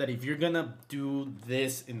always said that if you're gonna do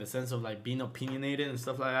this in the sense of like being opinionated and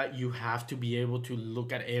stuff like that, you have to be able to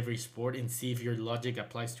look at every sport and see if your logic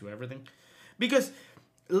applies to everything. Because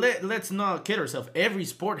let's not kid ourselves, every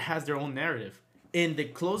sport has their own narrative. And the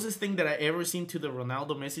closest thing that I ever seen to the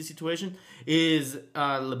Ronaldo Messi situation is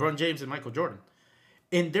LeBron James and Michael Jordan.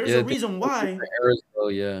 And there's a reason why. Oh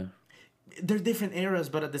yeah. They're different eras,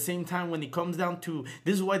 but at the same time, when it comes down to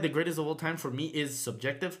this is why the greatest of all time for me is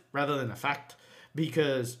subjective rather than a fact.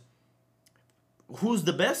 Because who's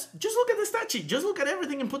the best? Just look at the stat sheet. Just look at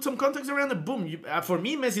everything and put some context around it. Boom. For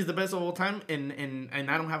me, Messi is the best of all time, and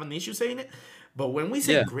I don't have an issue saying it. But when we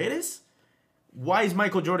say greatest, why is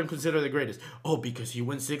Michael Jordan considered the greatest? Oh, because he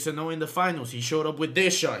went 6-0 in the finals. He showed up with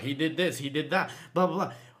this shot. He did this. He did that. Blah, blah,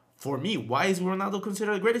 blah. For me, why is Ronaldo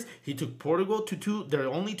considered the greatest? He took Portugal to their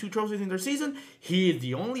only 2 trophies in their season. He is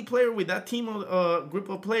the only player with that team of group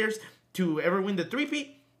of players to ever win the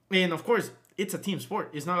three-peat. And of course, it's a team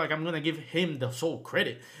sport. It's not like I'm gonna give him the sole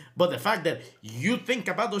credit. But the fact that you think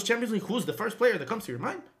about those Champions League, who's the first player that comes to your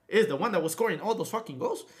mind? Is the one that was scoring all those fucking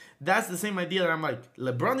goals. That's the same idea that I'm like,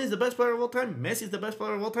 LeBron is the best player of all time. Messi is the best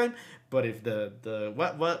player of all time. But if the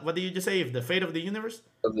what did you just say? If the fate of the universe?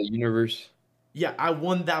 Of the universe. Yeah, I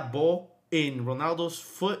won that ball in Ronaldo's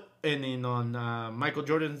foot and on Michael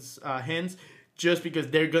Jordan's hands just because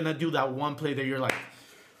they're going to do that one play that you're like,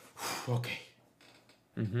 okay.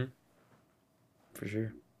 For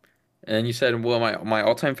sure. And you said, well, my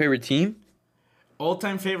all-time favorite team?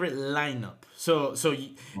 All-time favorite lineup. So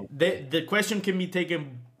the question can be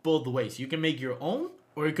taken both ways. You can make your own,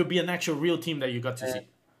 or it could be an actual real team that you got to see.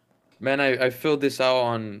 Man, I filled this out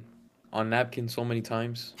on napkin so many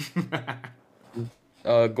times.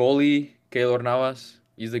 Goalie, Keylor Navas.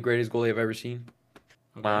 He's the greatest goalie I've ever seen.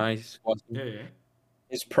 Okay. My eyes. Yeah.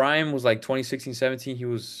 His prime was like 2016, 17. He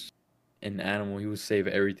was an animal. He would save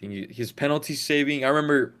everything. His penalty saving. I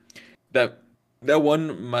remember that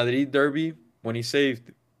one Madrid derby when he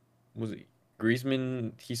saved, was it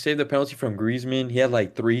Griezmann? He saved the penalty from Griezmann. He had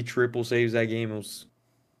like 3 triple saves that game. It was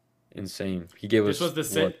insane. He gave us.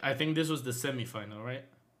 I think this was the semifinal, right?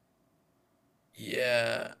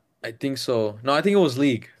 Yeah, I think so. No, I think it was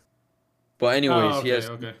league. But anyways,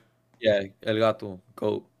 okay. Yeah, El Gato,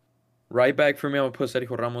 GOAT. Right back for me, I'm going to put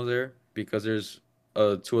Sergio Ramos there because there's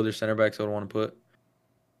 2 other center backs I would want to put.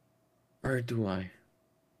 Or do I?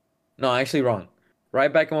 No, actually wrong.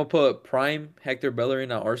 Right back, I'm going to put prime Hector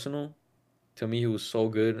Bellerin at Arsenal. To me, he was so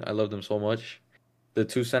good. I loved him so much. The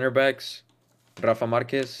 2 center backs, Rafa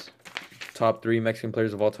Marquez, top 3 Mexican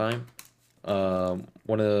players of all time. I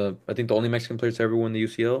think the only Mexican player to ever win the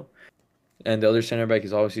UCL. And the other center back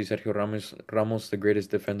is obviously Sergio Ramos. Ramos, the greatest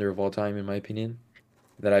defender of all time, in my opinion,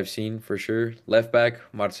 that I've seen for sure. Left back,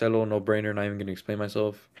 Marcelo, no brainer. Not even going to explain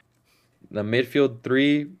myself. The midfield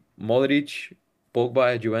 3, Modric,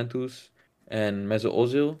 Pogba at Juventus, and Mesut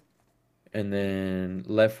Ozil. And then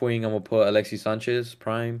left wing, I'm going to put Alexis Sanchez,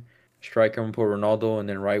 prime. Striker, I'm going to put Ronaldo. And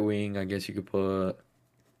then right wing, I guess you could put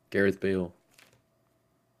Gareth Bale.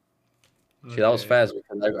 Okay. See, that was fast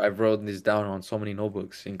because I've wrote this down on so many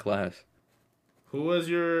notebooks in class. Who was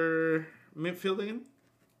your midfield again?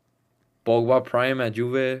 Pogba prime at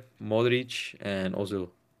Juve, Modric, and Ozil.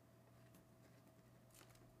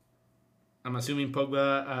 I'm assuming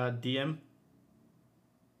Pogba DM?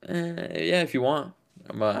 Yeah, if you want.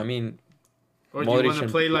 I mean... Or do you want to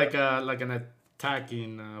play like an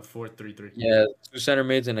attacking 4-3-3? Yeah, 2 center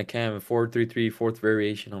mids and a cam, 4-3-3, 4th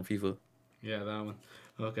variation on FIFA. Yeah, that one.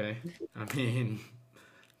 Okay. I mean,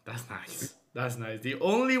 that's nice. That's nice. The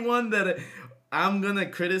only one that I'm going to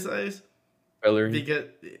criticize Bellerin. because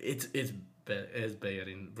it's It's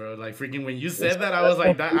Bellerin, bro. Like freaking when you said that, I was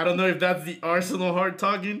like, that. I don't know if that's the Arsenal heart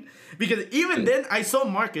talking, because even then I saw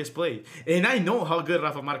Marquez play, and I know how good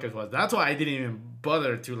Rafa Marquez was. That's why I didn't even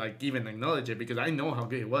bother to like even acknowledge it, because I know how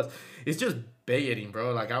good he was. It's just Bellerin,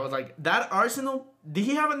 bro. Like I was like, that Arsenal. Did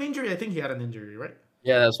he have an injury? I think he had an injury, right?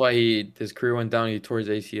 Yeah, that's why his career went down. He tore his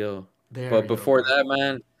ACL. There But we go, before bro. that,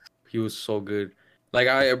 man, he was so good. Like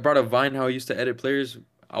I brought a Vine how I used to edit players.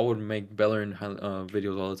 I would make Bellerin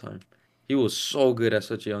videos all the time. He was so good at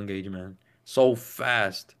such a young age, man. So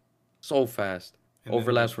fast, so fast. And then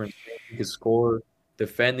Overlaps were insane. He could score,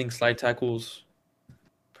 defending slide tackles,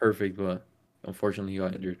 perfect. But unfortunately, he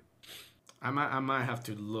got injured. I might have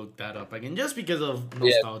to look that up again just because of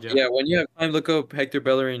Yeah, nostalgia. yeah. When you have time, look up Hector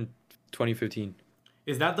Bellerin, 2015.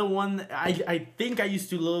 Is that the one? I think I used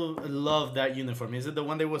to love that uniform. Is it the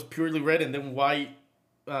one that was purely red and then white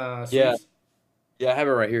Yeah, sleeves? yeah. I have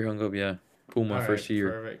it right here hung up. Yeah, All Puma right, first year.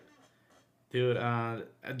 perfect, dude.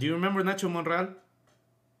 Do you remember Nacho Monreal?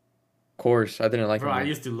 Course, I didn't like Bro, him I though.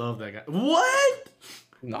 used to love that guy. What?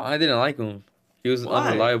 No, I didn't like him. He was Why?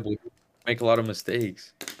 unreliable. Make a lot of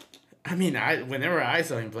mistakes. I mean, I whenever I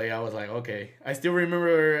saw him play, I was like, okay. I still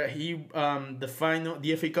remember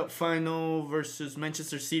the FA Cup final versus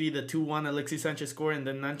Manchester City, the 2-1 Alexis Sanchez score, and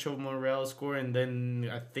then Nacho Monreal score, and then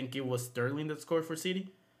I think it was Sterling that scored for City.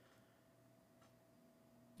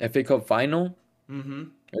 FA Cup final Mm-hmm.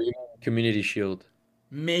 or you mean Community Shield?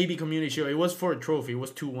 Maybe Community Shield. It was for a trophy. It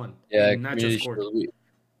was 2-1, Yeah, and Nacho Community scored. Shield.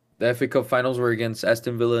 The FA Cup finals were against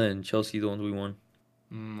Aston Villa and Chelsea, the ones we won.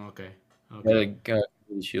 Okay. Yeah, Okay.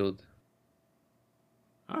 Community Shield.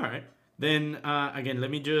 All right. Then again,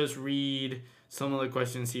 let me just read some of the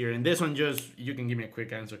questions here, and this one just you can give me a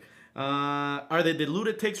quick answer. Are the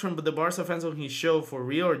diluted takes from the Barca fans on his show for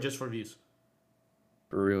real or just for views?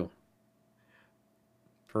 For real.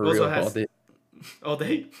 For Also real. All has day. all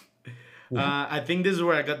day. I think this is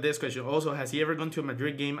where I got this question. Also, has he ever gone to a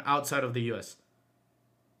Madrid game outside of the U.S.?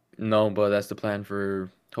 No, but that's the plan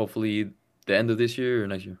for hopefully the end of this year or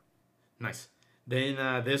next year. Nice. Then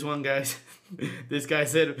this one, guys, this guy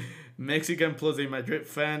said Mexican plus a Madrid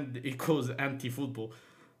fan equals anti-football.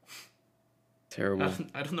 Terrible.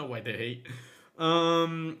 I don't know why they hate.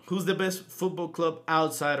 Who's the best football club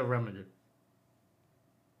outside of Real Madrid?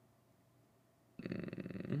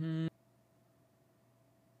 Mhm.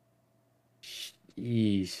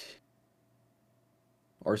 Jeez.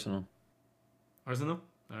 Arsenal. Arsenal.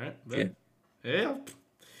 All right. Yeah. Yeah.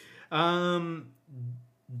 Um,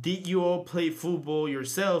 did you all play football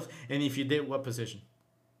yourself? And if you did, what position?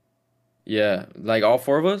 Yeah. Like all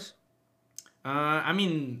four of us? I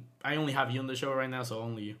mean, I only have you on the show right now, so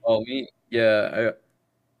only you. Oh, me? Yeah.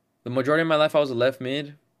 The majority of my life I was a left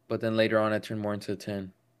mid, but then later on I turned more into a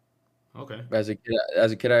 10. Okay. As a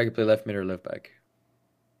kid I could play left mid or left back.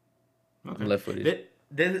 I'm Okay. left footed.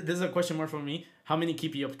 This is a question more for me. How many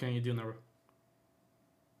keepy ups can you do in a row?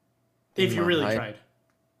 If In you my really high, tried.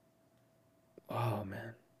 oh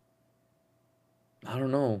man. I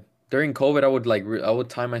don't know. During COVID I would I would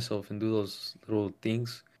time myself and do those little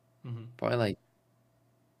things. Mm-hmm. Probably like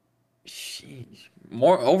sheesh.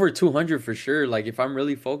 More over 200 for sure. Like if I'm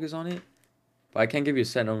really focused on it. But I can't give you a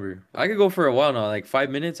set number. I could go for a while now, like 5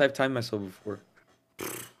 minutes. I've timed myself before.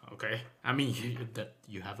 Okay. I mean,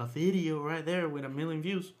 you have a video right there with 1 million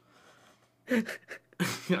views.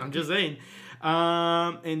 I'm just saying.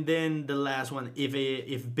 And then the last one: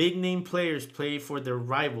 if big name players play for their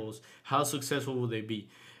rivals, how successful will they be?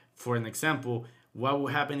 For an example, what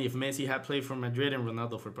would happen if Messi had played for Madrid and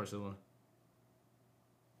Ronaldo for Barcelona?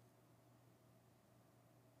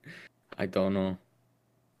 I don't know.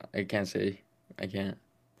 I can't say. I can't.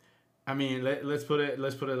 I mean, let's put it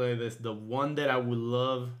like this: the one that I would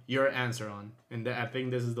love your answer on, and I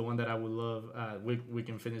think this is the one that I would love. We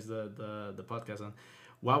can finish the podcast on.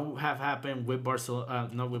 What would have happened with Barcelona?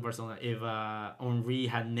 Not with Barcelona. If Henri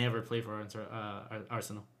had never played for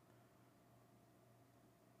Arsenal.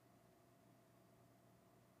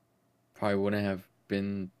 Probably wouldn't have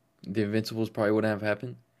been. The Invincibles probably wouldn't have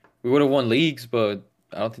happened. We would have won leagues, but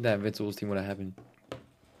I don't think that Invincibles team would have happened.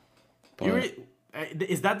 You But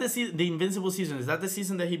is that the Invincible season? Is that the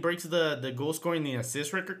season that he breaks the goal scoring the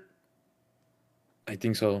assist record? I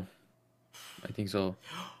think so. I think so.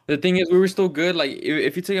 The thing is, we were still good. Like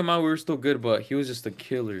if you take him out, we were still good. But he was just a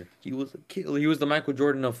killer. He was a killer. He was the Michael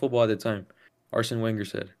Jordan of football at the time. Arsene Wenger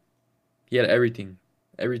said he had everything,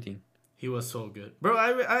 everything. He was so good, bro.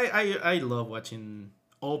 I love watching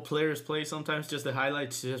all players play. Sometimes just the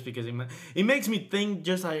highlights, just because it makes me think.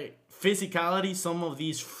 Just like physicality, some of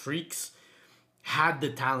these freaks had the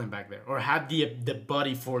talent back there, or had the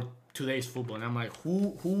body for today's football. And I'm like,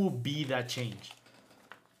 who will be that change?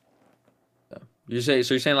 You're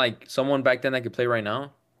saying like someone back then that could play right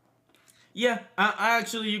now? Yeah, I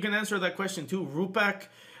actually, you can answer that question too. Rupak,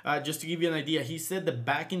 just to give you an idea, he said that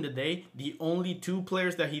back in the day, the only two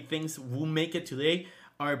players that he thinks will make it today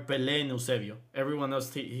are Pelé and Eusebio. Everyone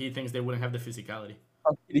else, he thinks they wouldn't have the physicality.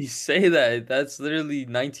 How could he say that? That's literally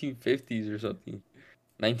 1950s or something.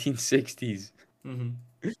 1960s. Hmm.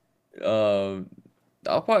 Um,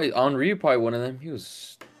 I'll probably Henri probably one of them.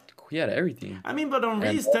 He had everything. I mean, but Henri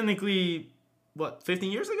And is technically, what,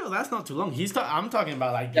 15 years ago? That's not too long. I'm talking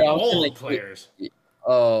about like yeah, the I'm saying old like players.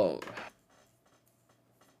 uh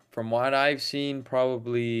from what I've seen,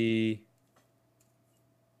 probably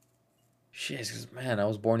shit, 'cause, man, I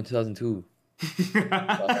was born in 2002.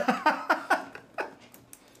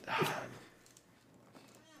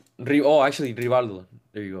 Uh, actually, Rivaldo.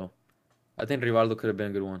 There you go. I think Rivaldo could have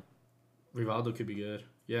been a good one. Rivaldo could be good.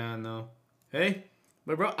 Yeah, no. Hey,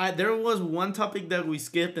 but bro, there was one topic that we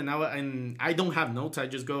skipped, and I don't have notes. I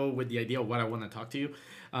just go with the idea of what I want to talk to you.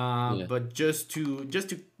 Yeah. But just to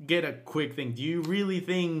get a quick thing, do you really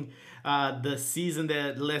think the season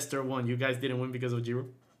that Leicester won, you guys didn't win because of Giroud?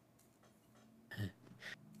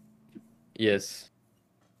 Yes.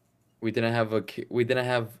 We didn't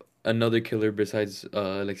have another killer besides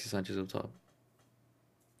Alexis Sanchez up top.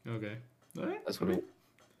 Okay. All right. That's I what mean, it,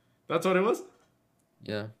 that's what it was.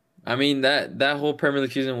 yeah. I mean that whole Premier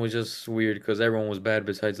League season was just weird because everyone was bad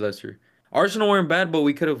besides Leicester. Arsenal weren't bad, but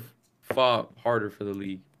we could have fought harder for the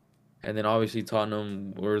league. And then obviously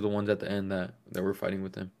Tottenham were the ones at the end that were fighting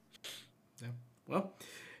with them. Yeah. Well,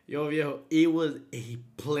 yo, viejo, it was a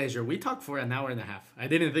pleasure. We talked for an hour and a half. I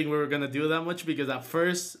didn't think we were gonna do that much because at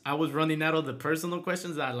first I was running out of the personal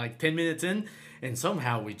questions at like 10 minutes in, and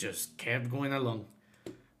somehow we just kept going along.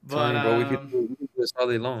 But Telling you, bro, we could do this all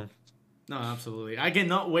day long. no, absolutely. I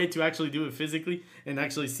cannot wait to actually do it physically and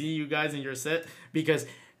actually see you guys in your set because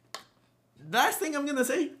last thing I'm gonna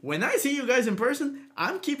say, when I see you guys in person,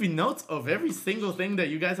 I'm keeping notes of every single thing that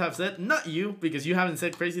you guys have said. Not you, because you haven't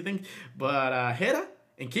said crazy things, but Hera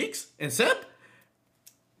and Kicks and Seb,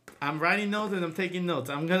 I'm writing notes and I'm taking notes.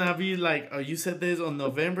 I'm gonna be like, oh, you said this on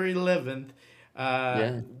November 11th.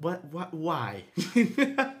 Yeah. Why?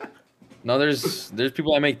 No, there's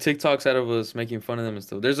people that make TikToks out of us making fun of them and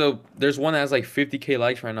stuff. There's one that has like 50K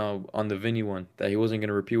likes right now on the Vinny one that he wasn't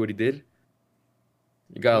gonna repeat what he did.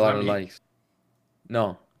 He got a Was lot that of me? likes.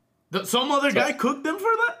 No. Some other So guy cooked them for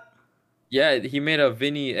that? yeah, he made a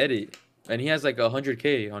Vinny edit and he has like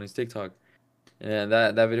 100K on his TikTok. And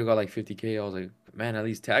that video got like 50K. I was like, man, at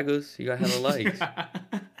least tag us. He got hella likes.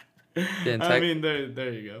 Then I tag. mean,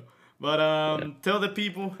 there you go. But Yeah. tell the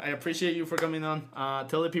people, I appreciate you for coming on.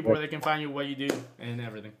 Tell the people where they can find you, what you do, and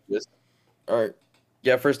everything. Yes. All right.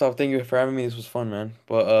 Yeah, first off, thank you for having me. This was fun, man.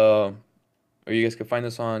 But or you guys can find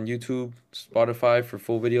us on YouTube, Spotify for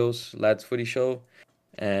full videos, Lads Footy Show,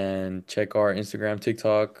 and check our Instagram,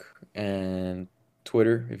 TikTok, and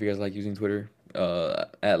Twitter if you guys like using Twitter.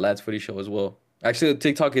 At Lads Footy Show as well. Actually,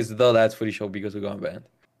 TikTok is the Lads Footy Show because we got banned,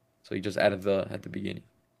 so you just added the at the beginning.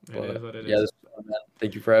 It is But what it yeah, is. this was fun, man.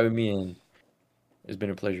 Thank you for having me, and it's been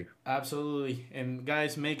a pleasure. Absolutely. And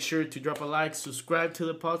guys, make sure to drop a like, subscribe to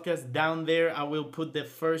the podcast down there. I will put the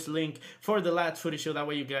first link for the Lads Footy Show. That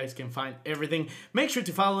way you guys can find everything. Make sure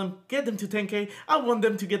to follow them. Get them to 10K. I want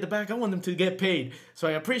them to get the bag. I want them to get paid. So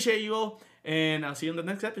I appreciate you all. And I'll see you in the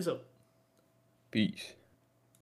next episode. Peace.